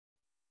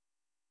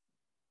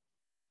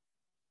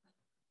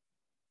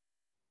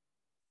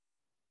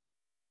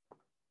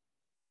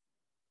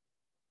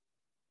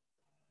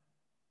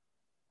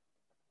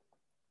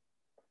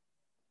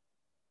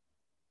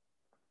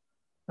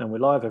And we're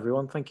live,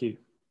 everyone. Thank you.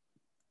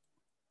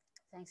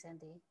 Thanks,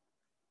 Andy.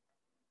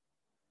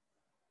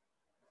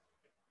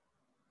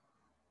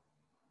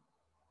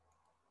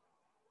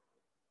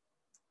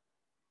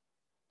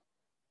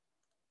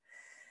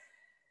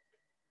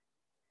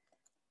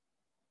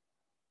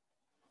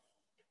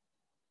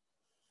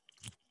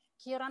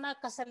 Kia rana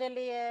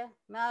kasalelie,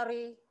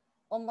 Maori,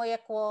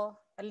 omoyekwo,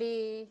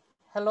 ali,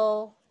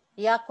 hello,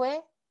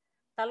 iakwe,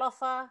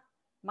 talofa,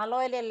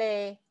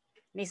 maloelele,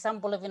 ni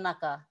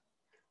sambulavinaka.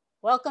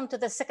 Welcome to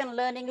the second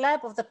learning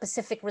lab of the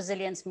Pacific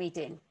Resilience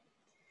Meeting.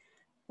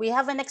 We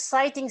have an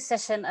exciting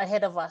session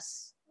ahead of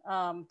us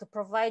to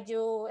provide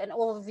you an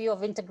overview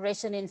of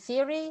integration in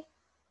theory,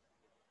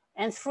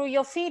 and through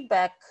your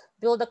feedback,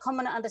 build a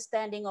common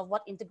understanding of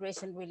what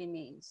integration really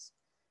means,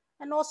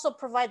 and also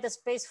provide the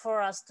space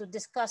for us to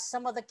discuss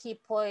some of the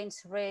key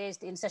points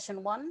raised in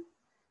session 1,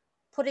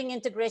 putting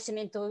integration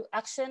into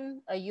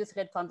action, a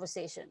youth-led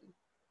conversation.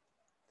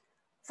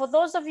 For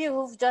those of you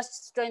who've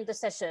just joined the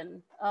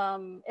session,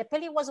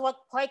 Epeli was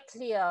quite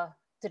clear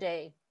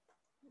today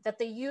that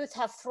the youth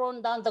have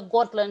thrown down the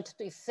gauntlet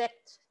to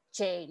effect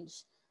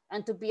change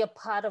and to be a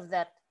part of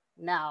that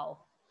now.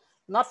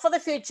 Not for the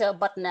future,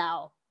 but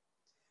now.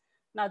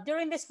 Now,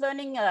 during this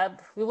learning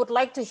lab, we would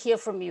like to hear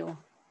from you,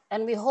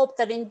 and we hope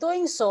that in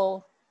doing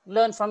so,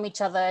 learn from each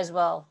other as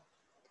well.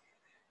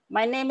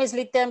 My name is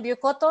Litem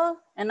Bukoto,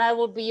 and I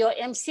will be your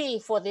MC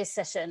for this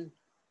session.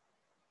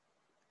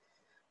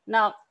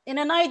 Now, in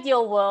an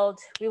ideal world,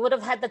 we would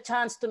have had the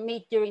chance to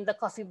meet during the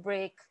coffee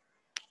break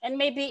and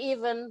maybe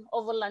even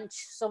over lunch.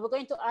 So we're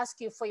going to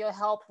ask you for your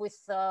help with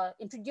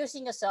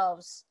introducing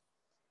yourselves.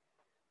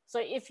 So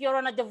if you're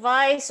on a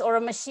device or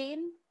a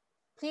machine,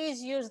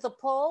 please use the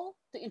poll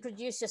to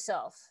introduce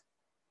yourself.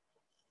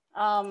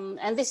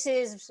 And this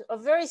is a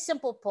very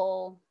simple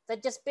poll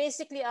that just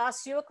basically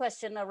asks you a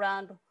question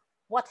around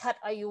what hat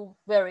are you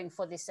wearing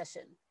for this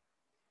session?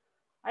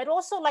 I'd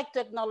also like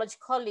to acknowledge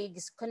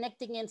colleagues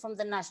connecting in from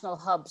the national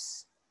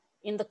hubs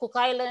in the Cook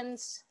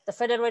Islands, the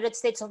Federated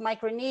States of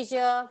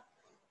Micronesia,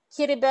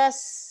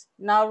 Kiribati,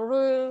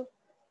 Nauru,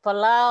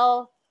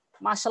 Palau,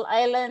 Marshall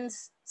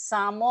Islands,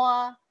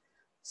 Samoa,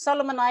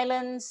 Solomon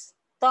Islands,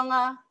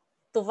 Tonga,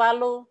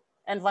 Tuvalu,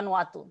 and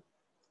Vanuatu.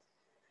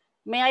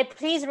 May I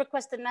please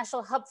request the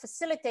National Hub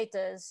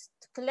facilitators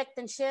to collect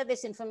and share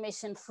this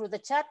information through the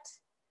chat.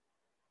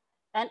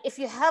 And if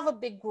you have a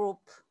big group,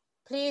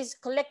 please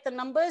collect the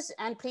numbers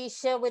and please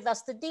share with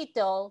us the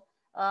detail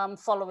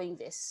following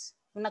this.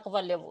 And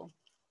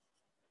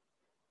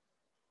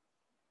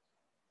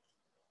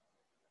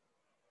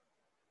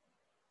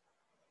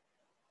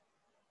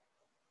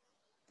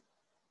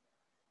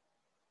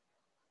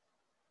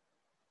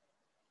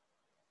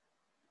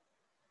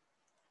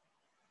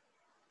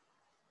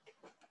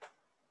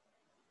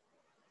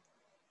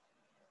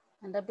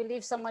I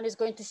believe someone is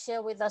going to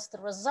share with us the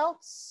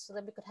results so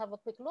that we could have a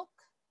quick look.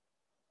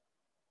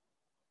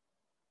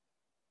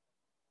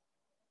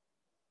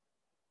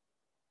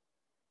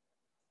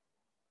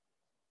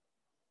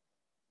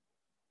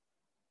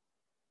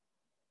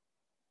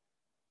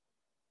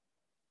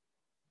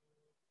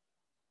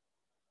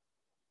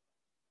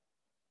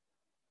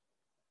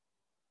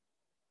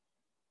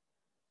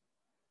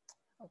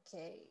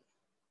 Okay.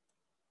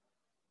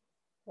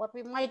 What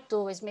we might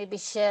do is maybe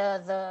share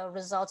the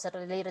results at a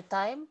later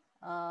time.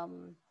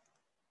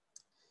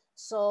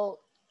 So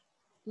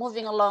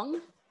moving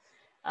along,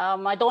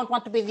 I don't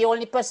want to be the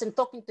only person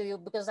talking to you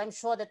because I'm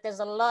sure that there's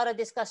a lot of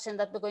discussion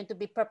that we're going to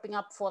be prepping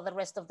up for the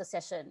rest of the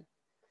session.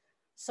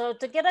 So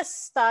to get us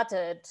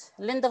started,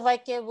 Linda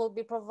Weike will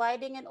be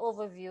providing an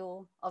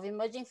overview of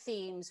emerging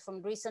themes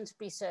from recent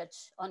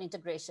research on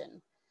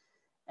integration.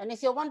 And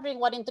if you're wondering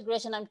what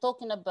integration I'm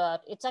talking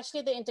about, it's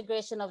actually the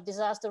integration of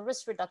disaster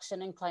risk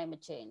reduction and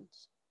climate change.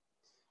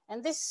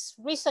 And this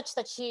research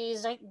that she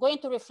is going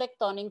to reflect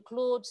on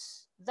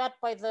includes that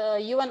by the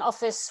UN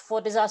Office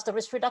for Disaster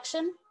Risk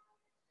Reduction,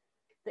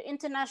 the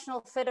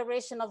International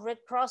Federation of Red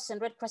Cross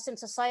and Red Crescent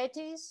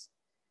Societies,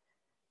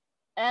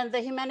 and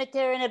the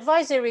Humanitarian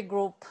Advisory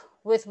Group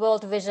with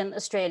World Vision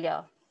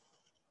Australia.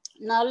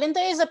 Now,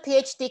 Linda is a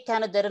PhD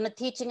candidate and a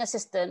teaching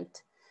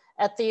assistant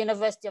at the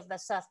University of the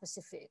South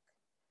Pacific.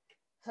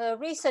 Her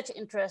research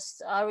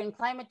interests are in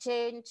climate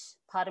change,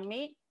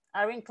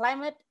 are in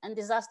climate and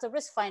disaster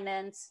risk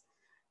finance,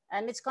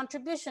 and its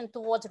contribution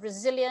towards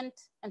resilient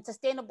and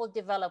sustainable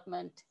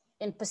development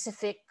in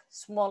Pacific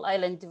small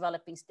island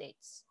developing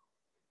states.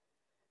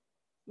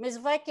 Ms.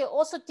 Weike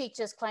also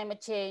teaches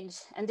climate change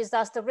and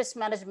disaster risk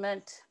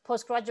management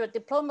postgraduate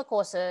diploma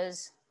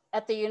courses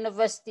at the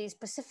university's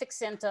Pacific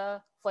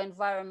Center for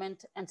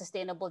Environment and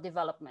Sustainable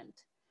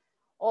Development,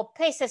 or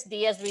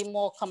PACE-SD as we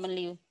more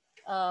commonly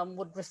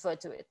would refer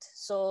to it.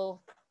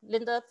 So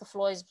Linda, the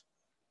floor is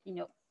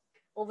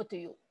over to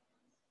you.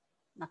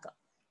 Naka.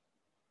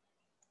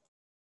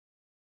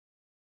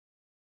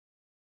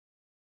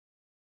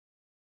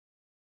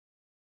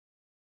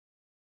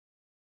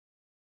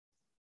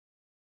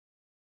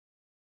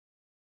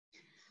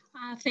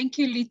 Thank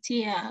you,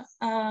 Litia.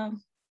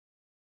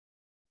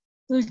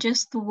 We'll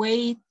just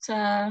wait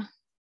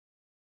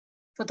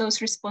for for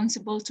those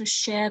responsible to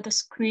share the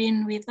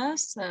screen with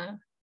us.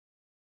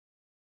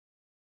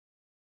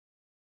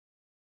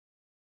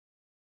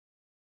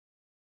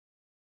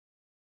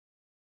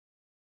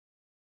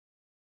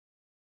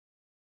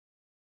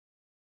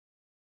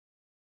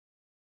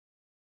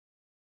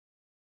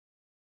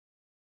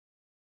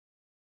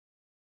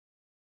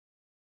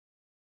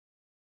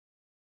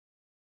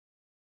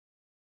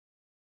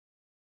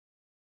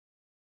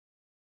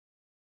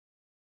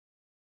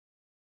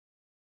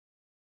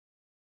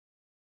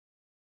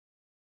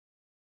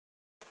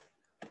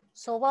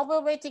 So while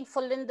we're waiting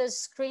for Linda's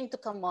screen to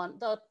come on,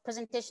 the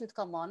presentation to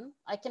come on,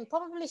 I can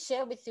probably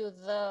share with you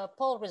the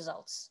poll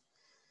results.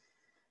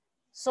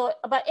 So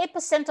about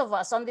 8% of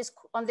us on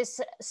this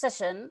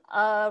session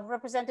are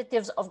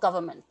representatives of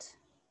government.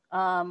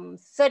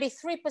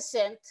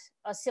 33%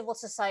 are civil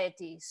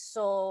society.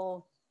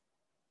 So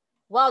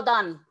well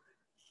done.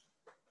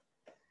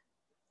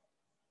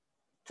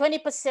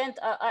 20%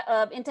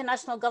 are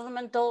international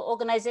governmental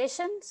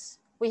organizations.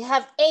 We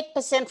have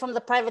 8% from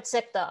the private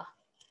sector.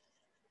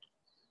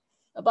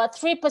 About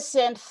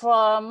 3%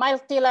 from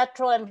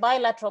multilateral and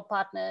bilateral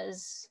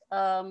partners,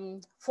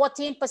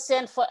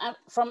 14%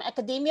 from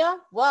academia.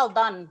 Well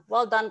done,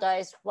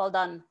 guys, well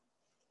done.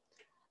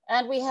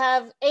 And we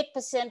have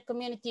 8%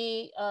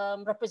 community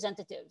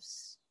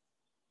representatives.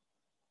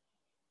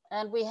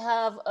 And we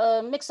have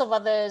a mix of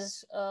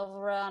others of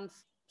around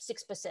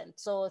 6%.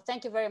 So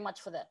thank you very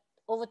much for that.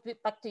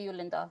 Back to you,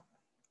 Linda.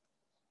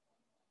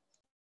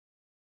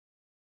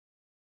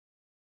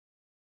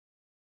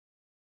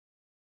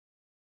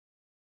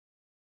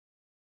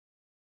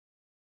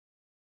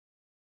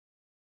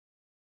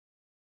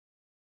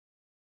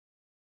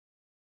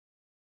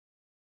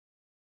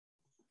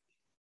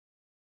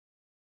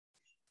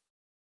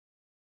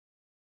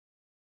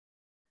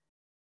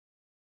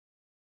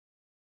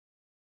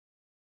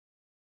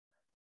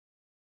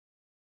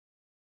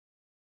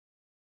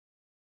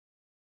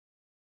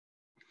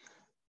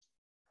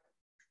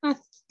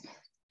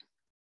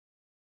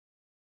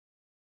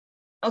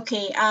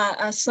 Okay,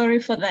 sorry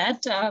for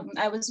that.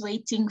 I was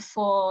waiting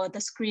for the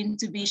screen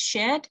to be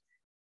shared.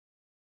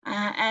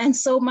 And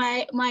so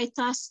my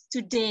task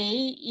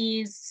today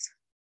is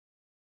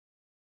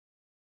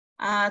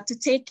to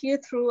take you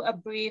through a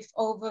brief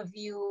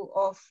overview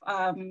of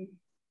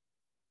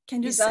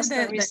can you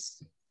see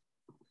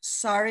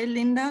sorry,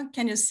 Linda,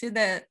 can you see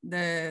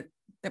the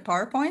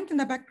PowerPoint in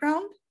the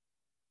background?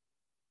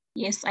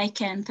 Yes, I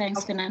can. Thanks,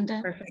 okay,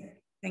 Fernanda. Perfect.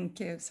 Thank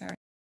you. Sorry.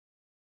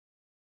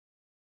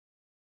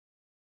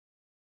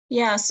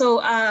 Yeah, so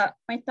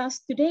my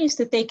task today is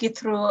to take you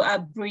through a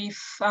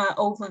brief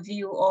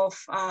overview of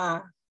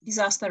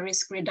disaster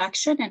risk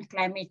reduction and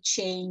climate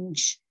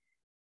change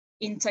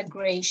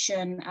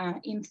integration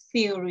in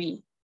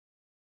theory.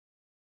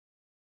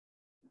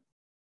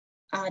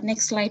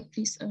 Next slide,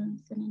 please,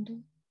 Fernando.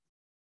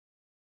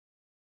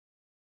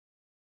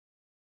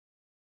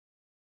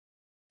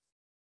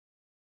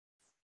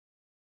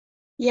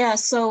 Yeah,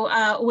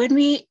 so when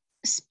we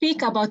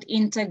speak about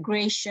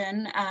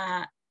integration,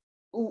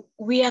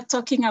 we are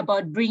talking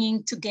about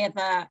bringing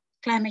together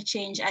climate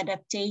change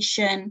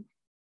adaptation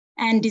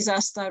and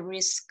disaster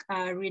risk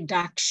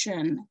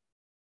reduction.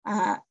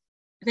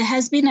 There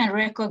has been a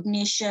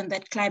recognition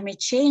that climate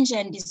change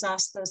and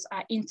disasters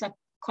are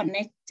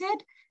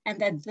interconnected and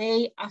that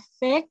they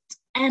affect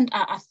and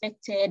are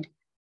affected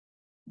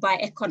by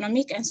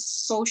economic and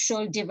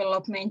social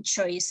development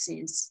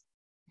choices.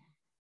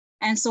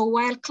 And so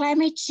while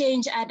climate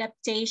change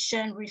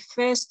adaptation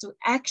refers to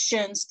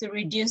actions to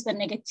reduce the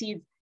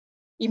negative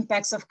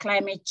impacts of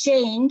climate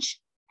change,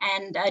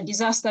 and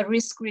disaster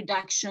risk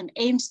reduction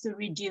aims to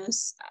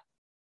reduce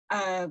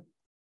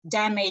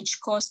damage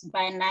caused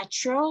by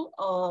natural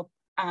or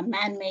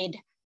man-made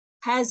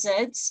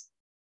hazards,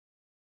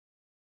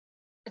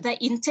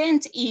 the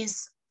intent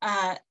is,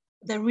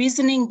 the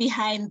reasoning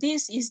behind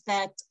this is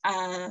that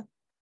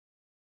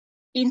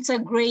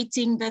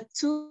integrating the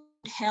two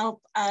would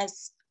help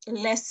us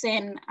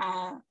lessen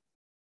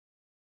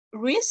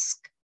risk,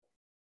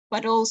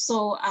 but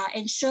also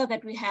ensure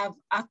that we have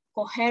a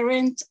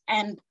coherent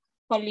and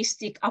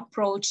holistic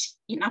approach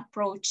in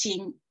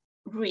approaching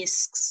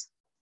risks.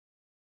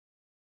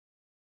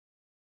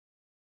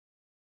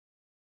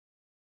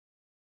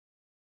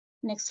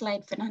 Next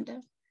slide,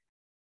 Fernanda.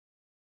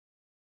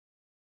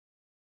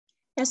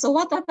 Yeah, so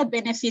what are the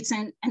benefits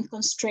and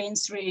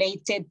constraints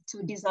related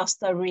to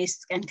disaster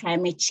risk and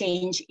climate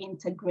change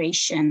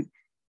integration?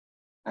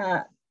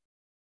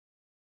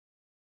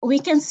 We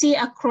can see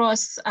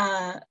across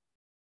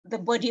the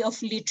body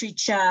of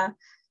literature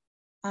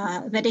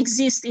that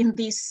exists in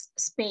this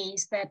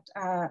space that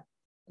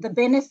the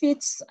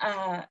benefits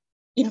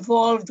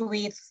involved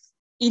with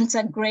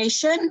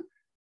integration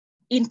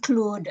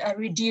include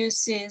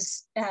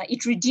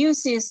it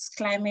reduces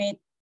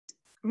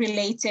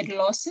climate-related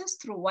losses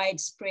through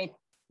widespread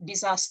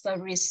disaster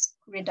risk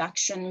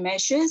reduction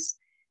measures.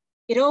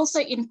 It also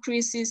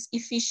increases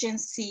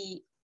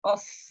efficiency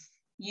of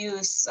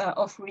use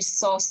of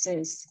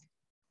resources,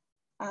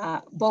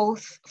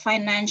 both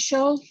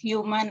financial,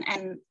 human,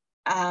 and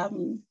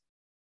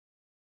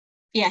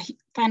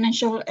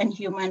financial and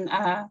human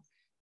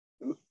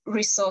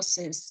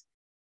resources.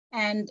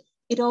 And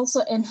it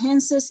also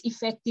enhances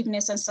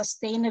effectiveness and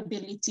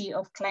sustainability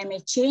of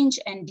climate change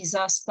and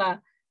disaster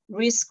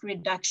risk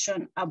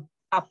reduction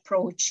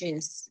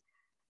approaches.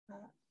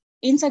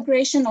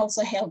 Integration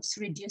also helps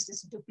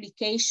reduces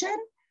duplication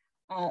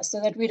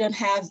so that we don't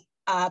have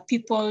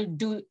people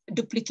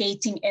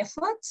duplicating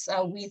efforts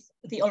with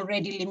the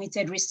already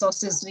limited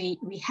resources we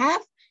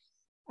have.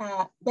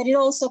 But it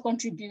also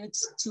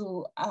contributes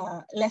to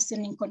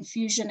lessening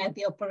confusion at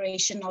the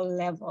operational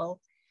level.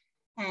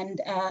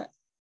 And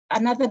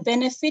another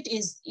benefit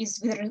is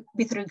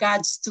with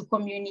regards to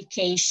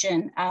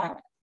communication.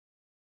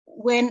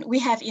 When we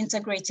have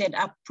integrated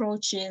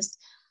approaches,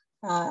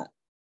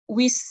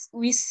 we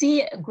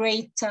see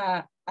great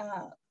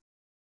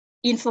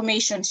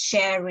information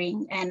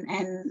sharing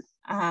and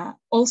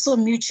also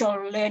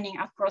mutual learning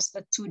across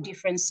the two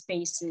different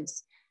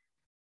spaces.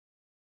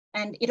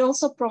 And it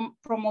also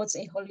promotes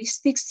a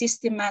holistic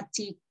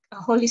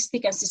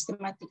and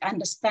systematic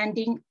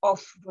understanding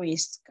of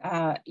risk.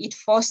 It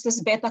fosters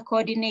better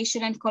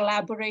coordination and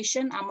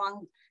collaboration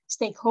among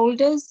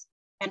stakeholders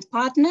and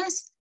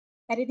partners,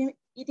 and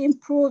it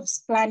improves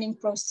planning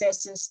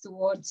processes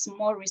towards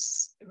more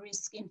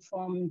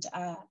risk-informed,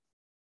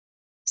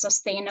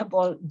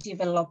 sustainable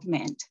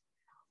development.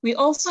 We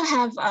also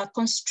have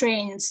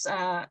constraints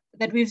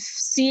that we've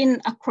seen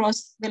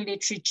across the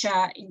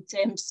literature in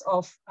terms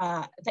of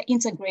the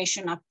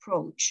integration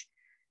approach.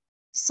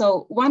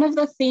 So one of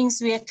the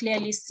things we are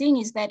clearly seeing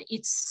is that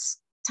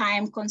it's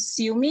time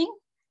consuming,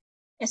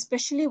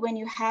 especially when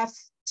you have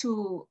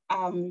to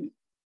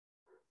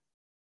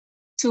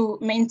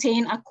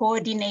maintain a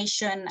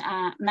coordination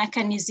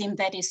mechanism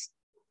that is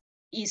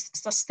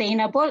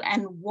sustainable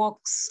and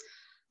works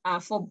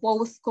for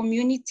both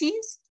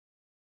communities.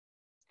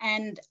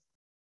 And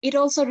it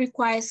also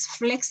requires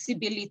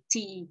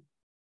flexibility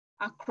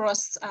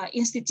across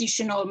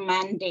institutional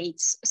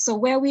mandates. So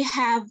where we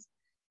have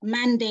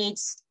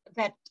mandates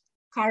that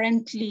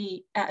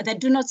currently, that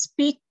do not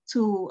speak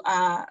to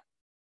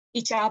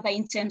each other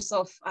in terms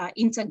of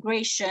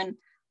integration,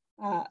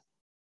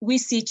 we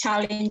see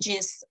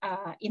challenges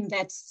in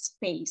that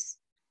space.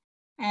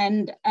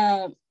 And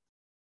there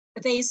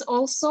is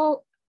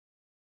also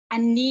a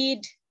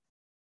need,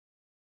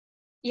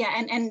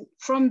 and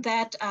from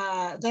that,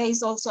 there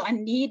is also a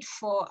need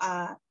for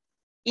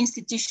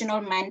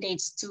institutional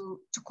mandates to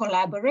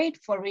collaborate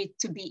for it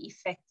to be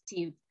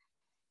effective.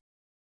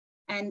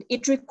 And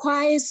it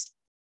requires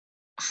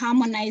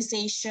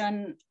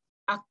harmonization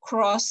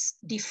across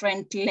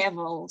different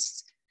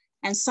levels.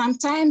 And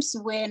sometimes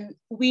when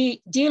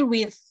we deal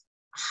with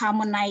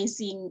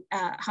harmonizing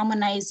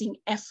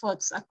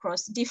efforts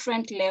across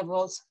different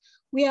levels,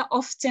 we are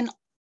often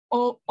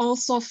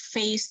also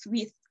faced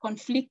with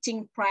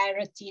conflicting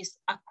priorities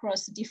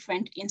across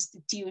different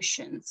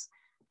institutions.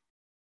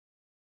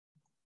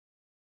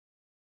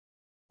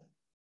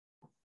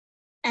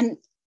 And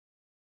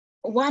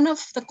one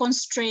of the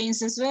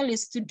constraints as well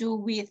is to do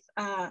with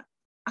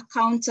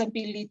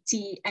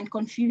accountability and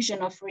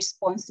confusion of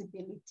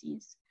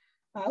responsibilities.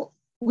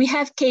 We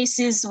have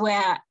cases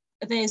where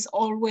there's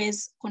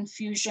always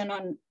confusion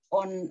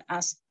on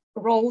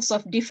roles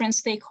of different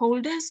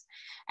stakeholders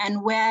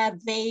and where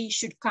they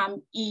should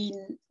come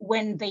in,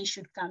 when they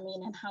should come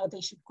in, and how they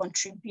should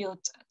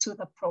contribute to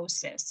the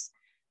process.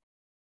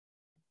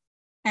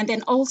 And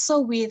then also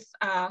with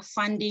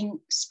funding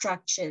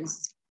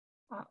structures.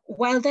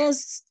 While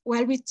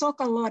we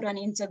talk a lot on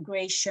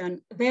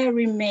integration, there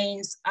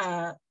remains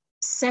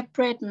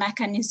separate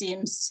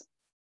mechanisms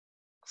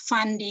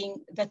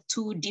funding the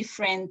two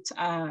different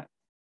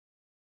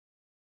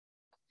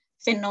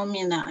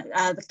phenomena,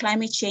 the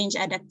climate change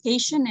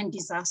adaptation and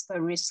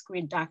disaster risk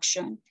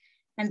reduction.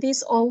 And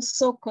this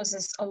also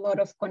causes a lot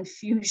of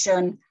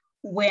confusion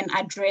when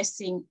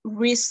addressing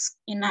risk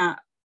in an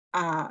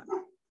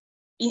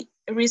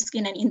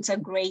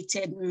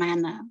integrated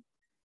manner.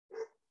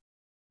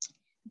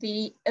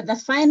 The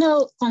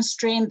final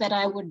constraint that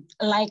I would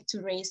like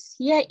to raise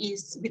here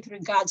is with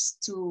regards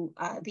to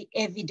the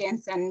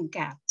evidence and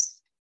gaps.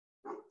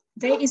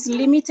 There is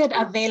limited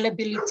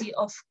availability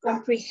of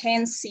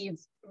comprehensive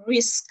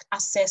risk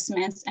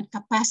assessments and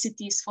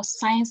capacities for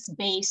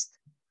science-based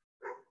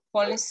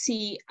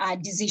policy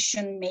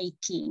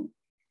decision-making.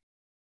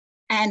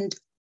 And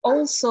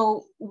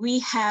also we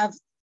have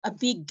a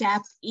big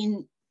gap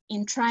in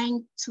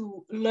trying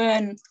to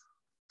learn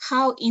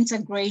how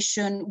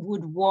integration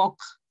would work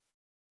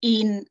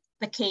in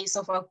the case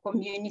of our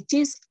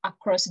communities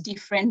across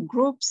different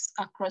groups,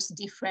 across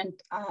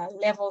different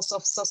levels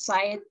of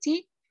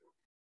society.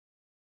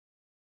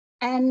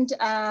 And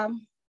yeah,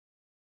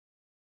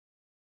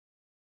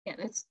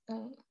 let's,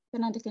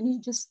 Fernanda, can you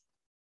just,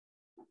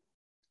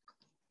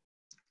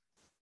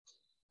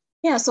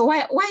 yeah, so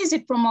why is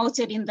it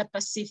promoted in the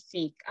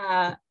Pacific?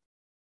 I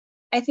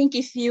think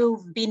if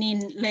you've been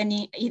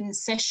in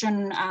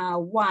session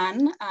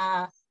 1,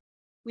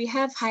 we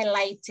have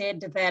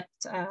highlighted that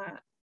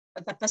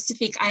the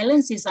Pacific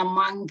Islands is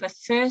among the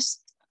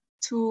first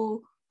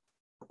to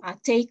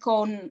take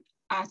on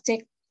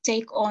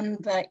take on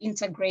the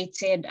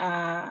integrated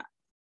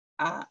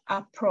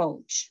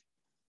approach.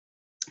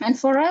 And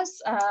for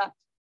us,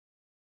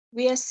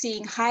 we are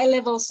seeing high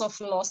levels of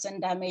loss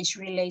and damage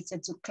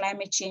related to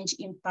climate change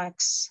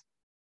impacts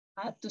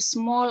to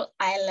small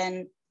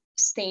island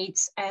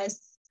states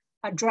as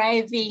a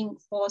driving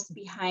force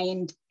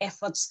behind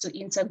efforts to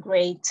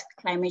integrate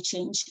climate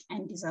change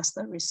and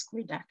disaster risk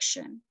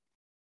reduction.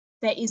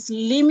 There is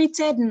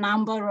limited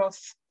number of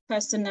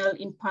personnel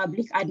in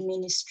public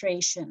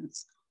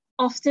administrations.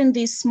 Often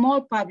these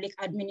small public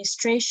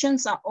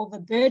administrations are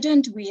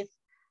overburdened with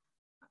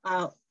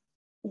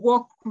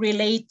work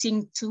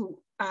relating to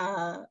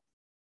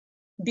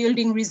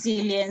building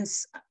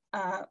resilience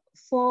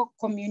for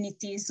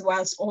communities,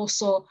 whilst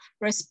also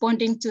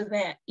responding to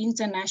their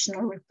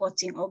international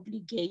reporting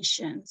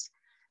obligations.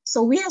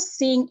 So we are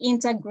seeing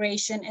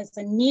integration as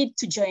a need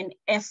to join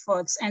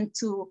efforts and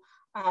to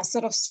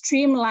sort of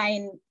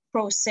streamline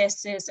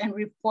processes and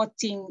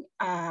reporting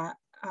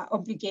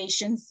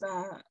obligations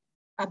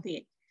a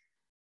bit.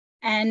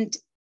 And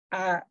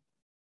the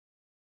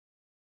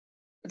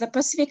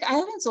Pacific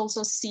Islands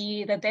also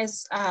see that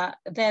there's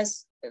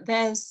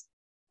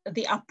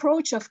the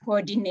approach of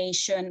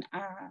coordination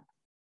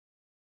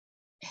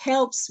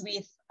helps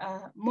with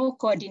more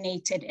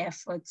coordinated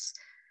efforts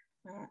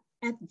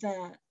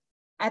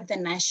at the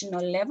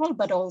national level,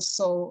 but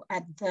also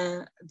at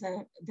the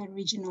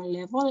regional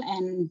level,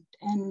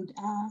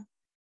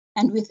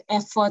 and with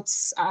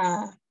efforts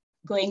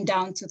going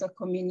down to the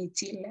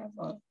community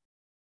level.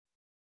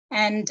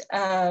 And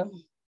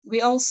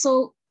we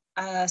also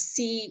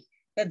see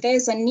that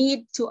there's a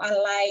need to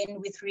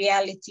align with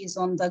realities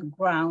on the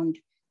ground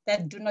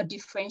that do not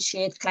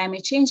differentiate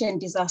climate change and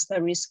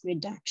disaster risk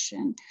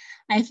reduction.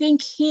 I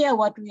think here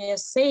what we are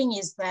saying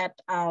is that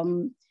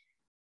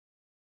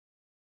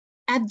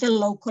at the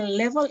local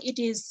level, it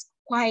is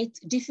quite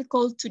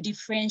difficult to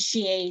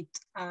differentiate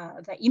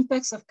the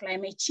impacts of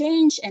climate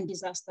change and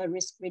disaster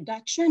risk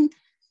reduction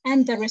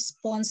and the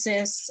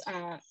responses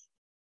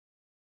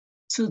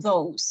to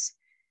those.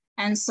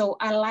 And so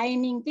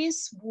aligning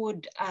this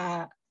would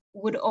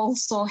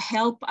also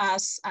help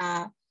us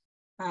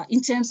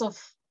in terms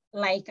of,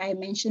 like I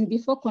mentioned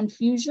before,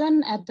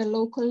 confusion at the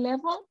local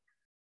level,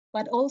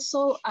 but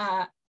also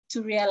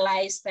to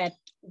realize that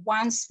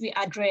once we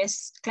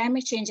address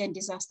climate change and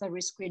disaster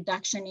risk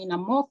reduction in a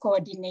more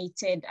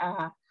coordinated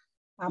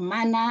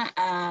manner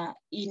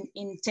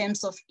in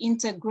terms of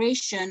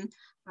integration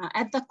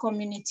at the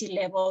community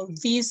level,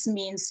 this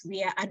means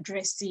we are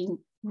addressing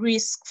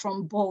risk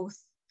from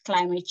both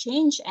climate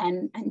change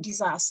and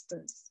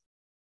disasters.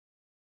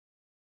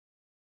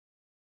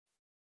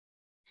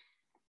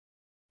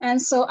 And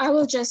so I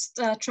will just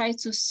try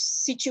to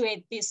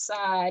situate this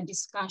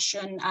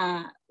discussion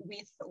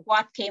with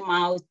what came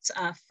out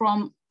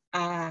from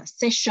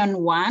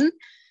session 1,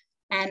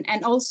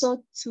 and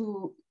also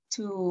to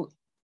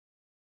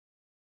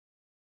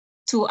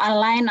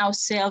align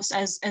ourselves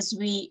as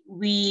we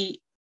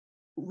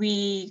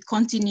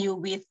continue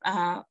with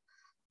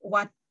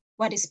what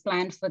is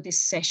planned for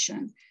this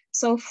session.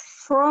 So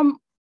from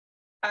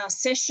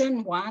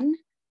session 1,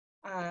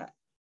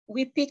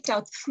 we picked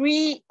out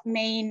three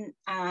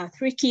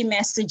key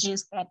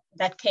messages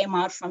that came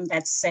out from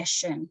that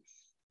session.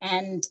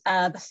 And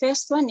the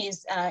first one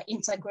is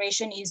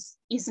integration is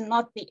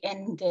not the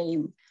end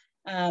game.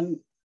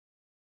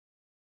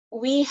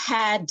 We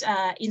had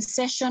in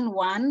session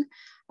 1,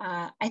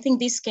 I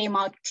think this came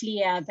out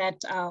clear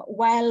that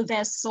while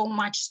there's so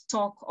much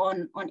talk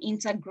on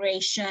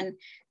integration,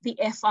 the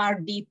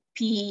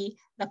FRDP,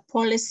 the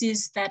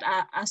policies that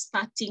are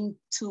starting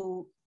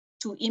to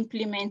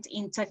implement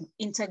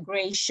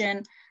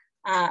integration,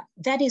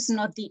 that is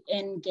not the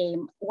end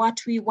game.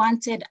 What we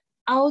wanted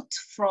out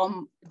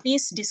from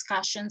these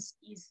discussions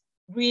is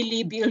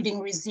really building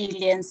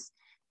resilience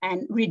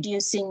and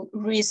reducing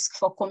risk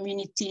for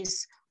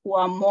communities who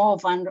are more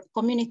vulnerable,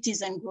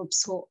 communities and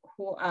groups who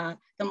are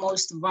the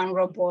most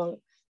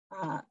vulnerable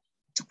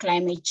to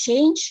climate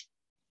change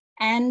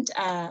and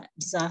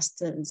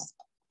disasters.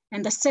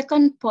 And the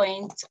second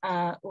point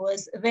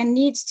was there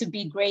needs to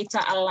be greater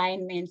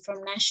alignment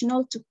from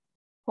national to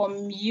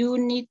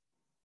community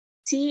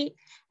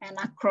and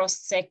across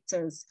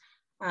sectors.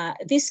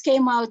 This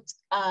came out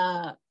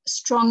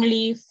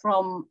strongly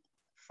from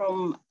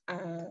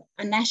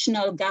a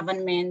national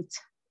government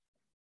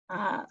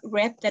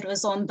rep that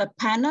was on the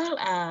panel.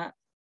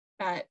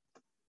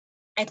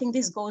 I think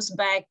this goes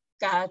back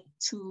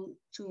to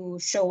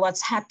show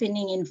what's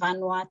happening in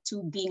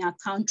Vanuatu, being a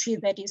country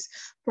that is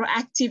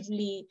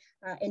proactively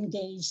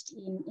engaged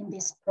in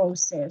this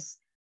process.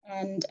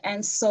 And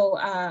so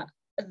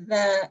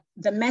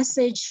the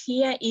message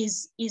here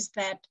is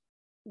that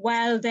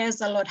while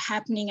there's a lot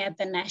happening at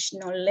the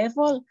national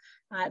level,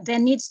 there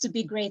needs to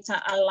be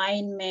greater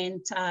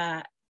alignment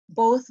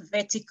both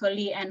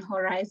vertically and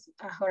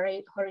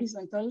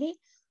horizontally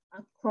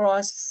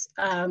across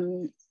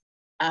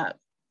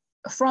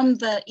from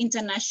the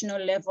international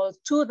level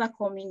to the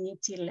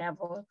community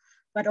level,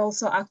 but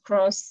also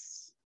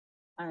across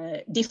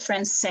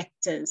different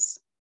sectors.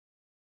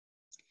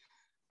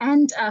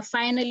 And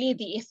finally,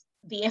 the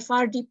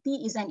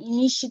FRDP is an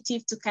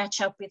initiative to catch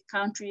up with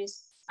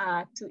countries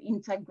to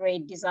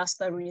integrate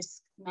disaster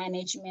risk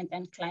management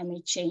and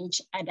climate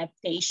change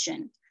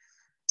adaptation.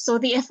 So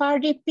the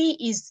FRDP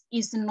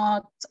is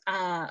not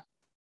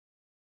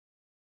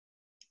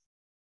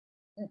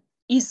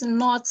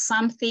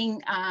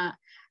something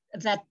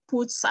that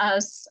puts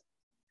us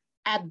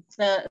at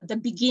the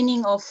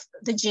beginning of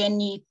the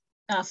journey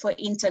for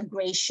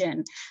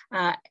integration.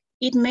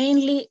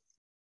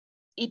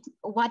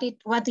 What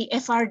the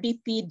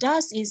FRDP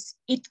does is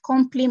it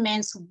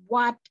complements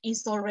what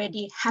is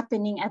already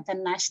happening at the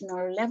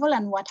national level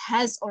and what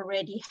has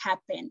already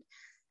happened.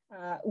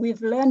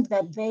 We've learned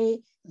that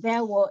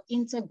there were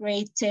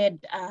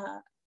integrated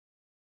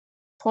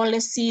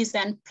policies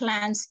and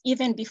plans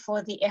even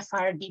before the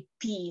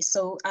FRDP.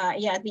 So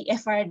yeah, the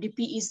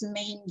FRDP is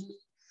mainly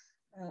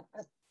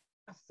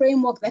a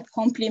framework that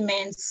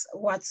complements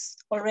what's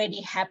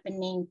already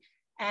happening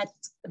at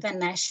the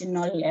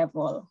national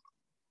level.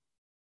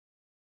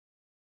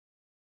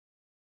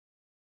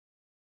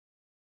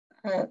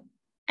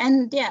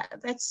 And yeah,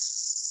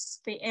 that's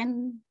the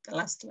end, the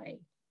last slide.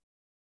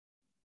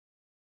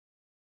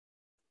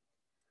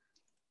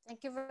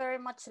 Thank you very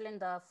much,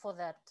 Linda, for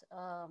that.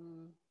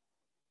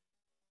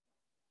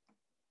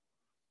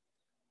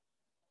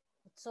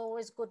 It's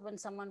always good when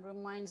someone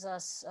reminds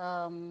us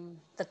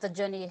that the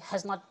journey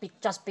has not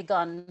just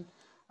begun,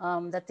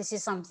 that this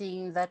is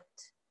something that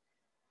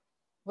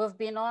we've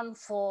been on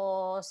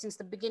since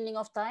the beginning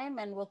of time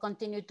and will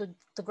continue to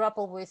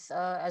grapple with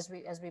as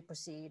we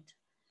proceed.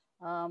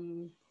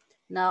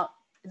 Now,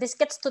 this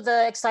gets to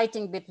the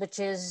exciting bit, which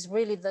is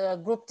really the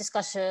group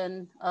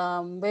discussion,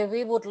 where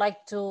we would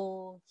like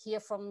to hear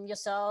from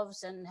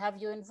yourselves and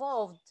have you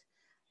involved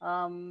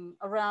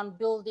around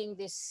building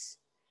this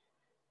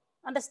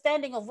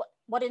understanding of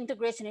what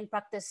integration in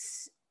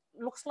practice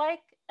looks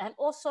like, and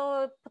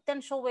also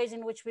potential ways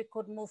in which we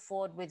could move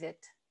forward with it.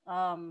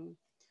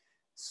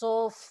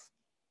 So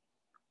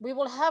we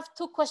will have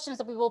two questions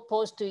that we will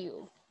pose to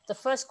you. The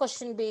first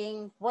question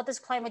being, what does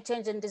climate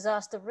change and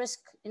disaster risk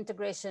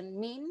integration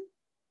mean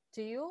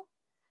to you?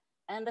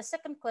 And the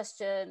second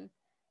question,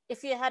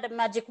 if you had a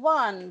magic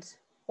wand,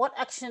 what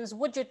actions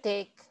would you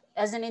take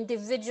as an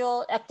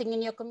individual acting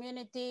in your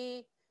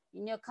community,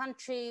 in your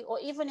country, or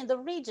even in the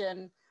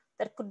region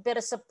that could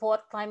better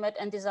support climate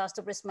and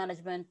disaster risk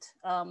management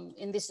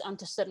in this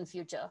uncertain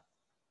future?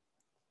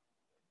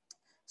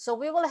 So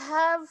we will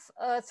have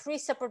 3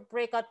 separate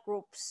breakout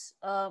groups.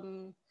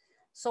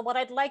 So what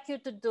I'd like you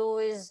to do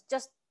is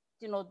just,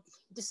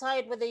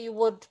 decide whether you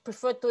would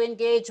prefer to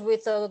engage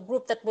with a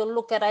group that will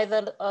look at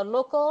either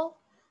local,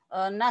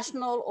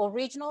 national, or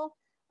regional.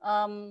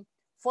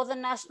 For the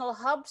national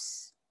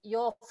hubs,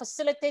 your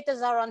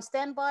facilitators are on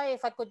standby.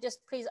 If I could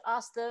just please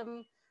ask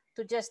them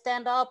to just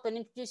stand up and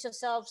introduce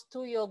yourselves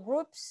to your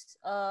groups.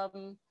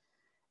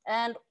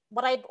 And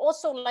what I'd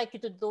also like you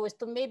to do is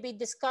to maybe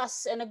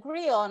discuss and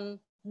agree on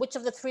which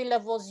of the 3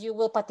 levels you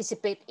will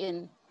participate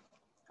in.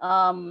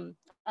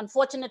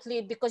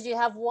 Unfortunately, because you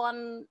have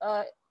one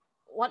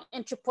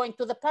entry point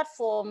to the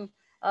platform,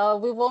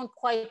 we won't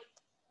quite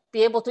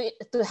be able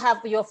to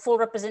have your full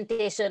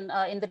representation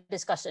in the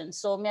discussion.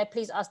 So may I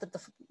please ask that the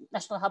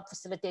National Hub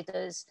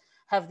facilitators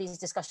have these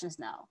discussions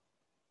now.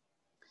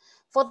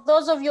 For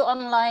those of you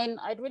online,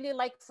 I'd really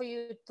like for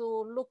you to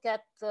look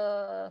at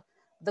the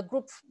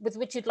group with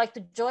which you'd like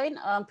to join.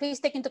 Please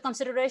take into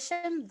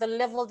consideration the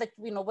level that,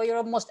 where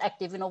you're most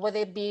active, whether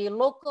it be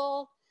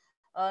local,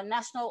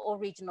 national, or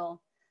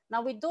regional.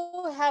 Now, we do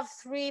have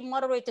 3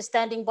 moderators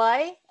standing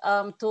by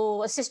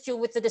to assist you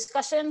with the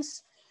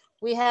discussions.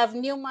 We have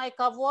Nyumai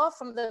Kavwa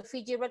from the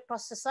Fiji Red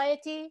Cross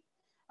Society.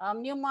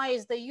 Nyumai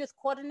is the youth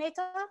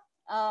coordinator,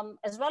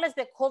 as well as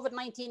the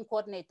COVID-19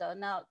 coordinator.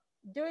 Now,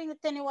 during the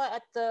tenure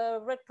at the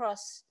Red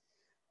Cross,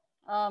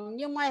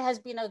 Nyumai has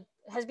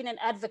been an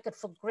advocate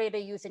for greater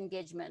youth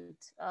engagement.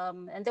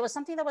 And there was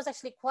something that was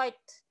actually quite,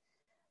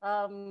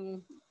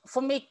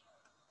 for me,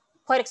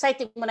 quite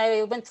exciting when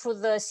I went through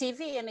the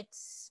CV, and it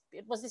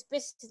was this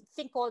basic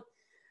thing called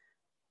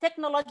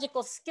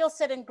technological skill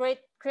set and great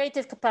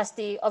creative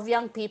capacity of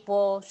young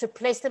people should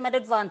place them at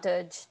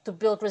advantage to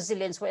build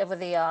resilience wherever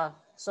they are.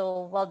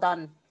 So well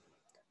done.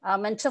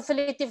 And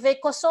Chofiliti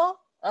Vekoso,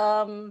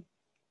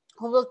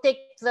 who will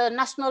take the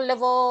national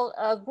level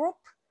group,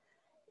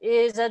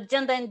 is a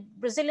gender and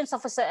resilience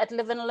officer at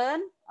Live and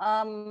Learn.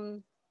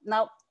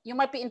 Now, you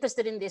might be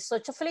interested in this. So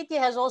Chofiliti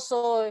has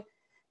also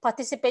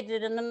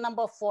participated in a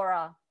number of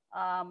fora.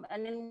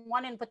 And in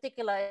one in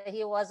particular,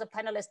 he was a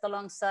panelist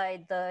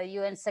alongside the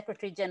UN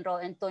Secretary General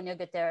Antonio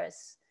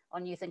Guterres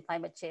on youth and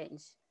climate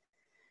change.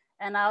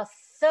 And our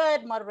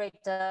third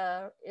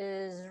moderator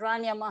is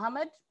Rania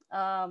Mohammed.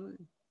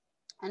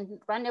 And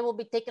Rania will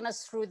be taking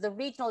us through the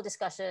regional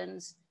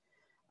discussions.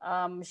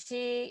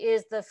 She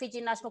is the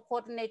Fiji National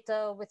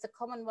Coordinator with the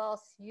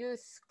Commonwealth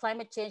Youth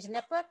Climate Change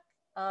Network.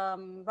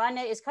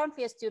 Rania is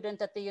currently a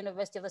student at the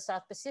University of the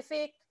South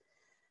Pacific.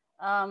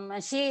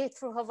 And she,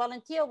 through her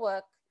volunteer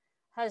work,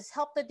 has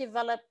helped to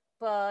develop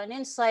an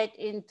insight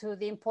into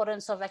the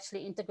importance of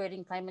actually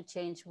integrating climate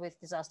change with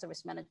disaster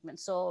risk management.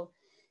 So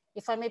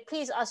if I may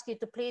please ask you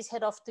to please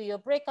head off to your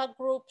breakout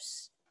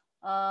groups.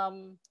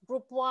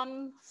 Group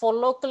 1 for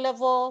local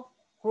level,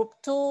 group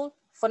 2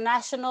 for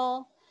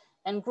national,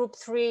 and group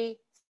 3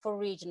 for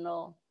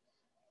regional.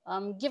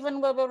 Given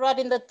where we're at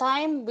in the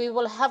time, we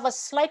will have a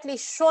slightly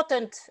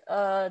shortened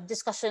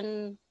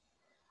discussion.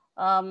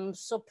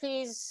 So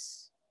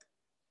please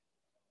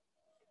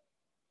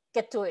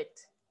get to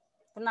it.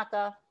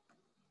 Punaka.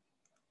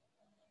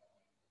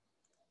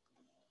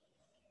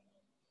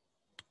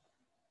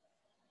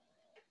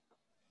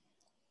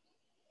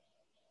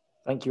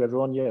 Thank you,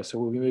 everyone. Yeah, so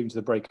we'll be moving to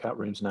the breakout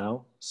rooms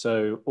now.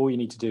 So all you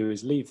need to do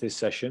is leave this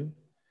session,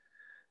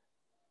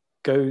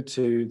 go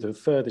to the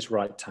furthest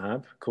right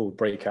tab called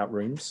breakout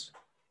rooms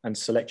and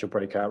select your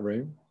breakout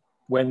room.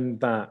 When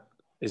that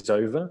is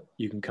over,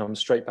 you can come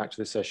straight back to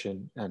the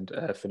session and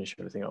finish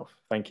everything off.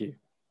 Thank you.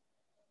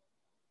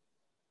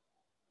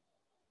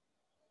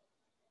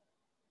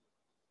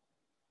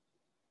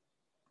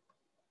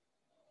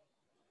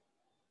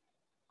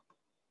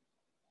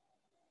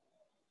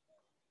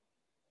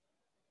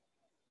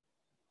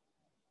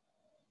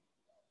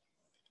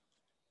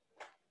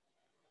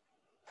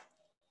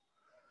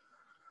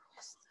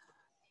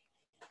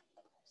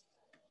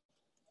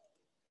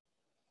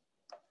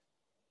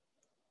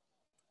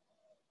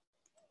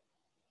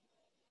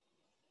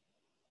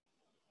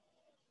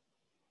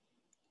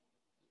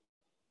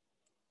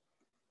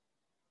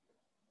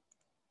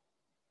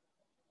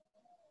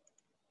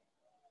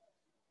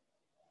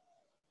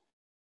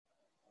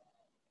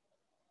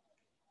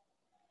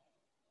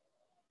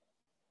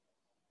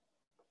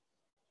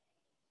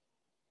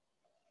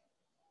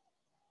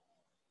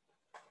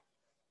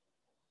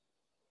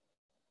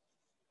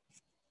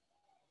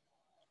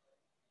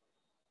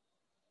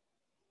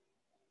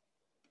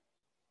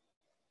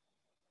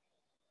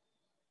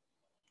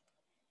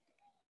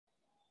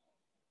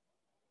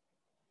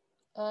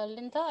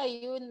 Linda,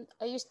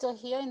 are you still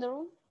here in the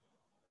room?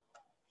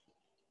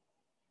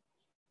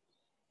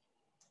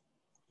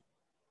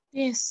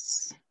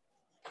 Yes.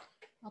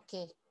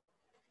 Okay.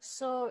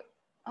 So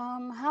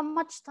how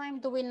much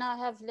time do we now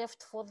have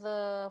left for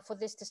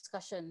this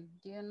discussion?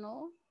 Do you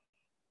know?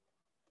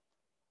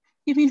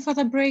 You mean for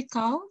the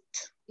breakout?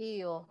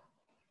 EO.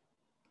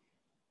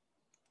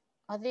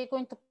 Are they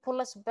going to pull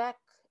us back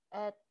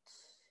at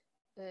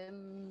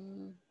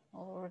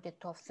already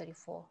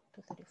 12:34,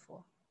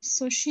 2:34?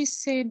 So she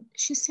said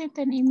she sent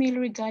an email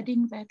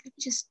regarding that. Let me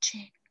just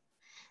check.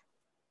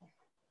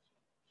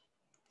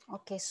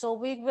 Okay,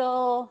 so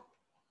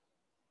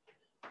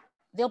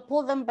they'll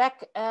pull them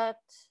back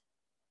at,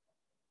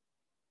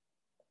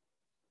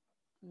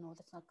 no,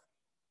 that's not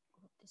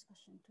group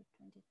discussion to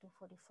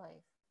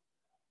 22:45.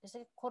 Is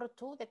it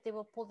 1:45 that they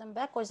will pull them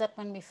back, or is that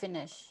when we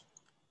finish?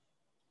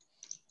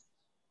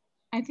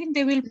 I think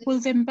they will pull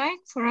them back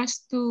for us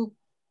to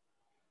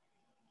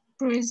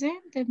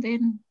present and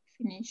then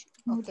finish.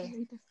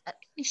 Okay.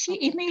 Is she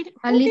Okay. emailed?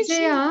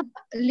 Alicia,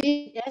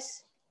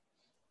 Yes.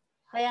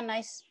 Hi,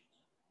 nice.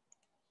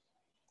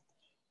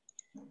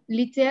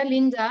 Litea,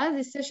 Linda,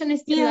 this session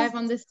is still Yeah. live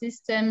on the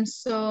system,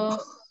 so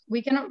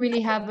we cannot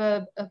really have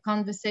a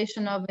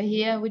conversation over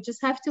here. We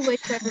just have to wait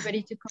for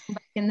everybody to come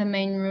back in the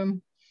main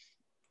room.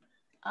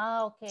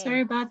 Ah, okay.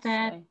 Sorry about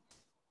that. Sorry.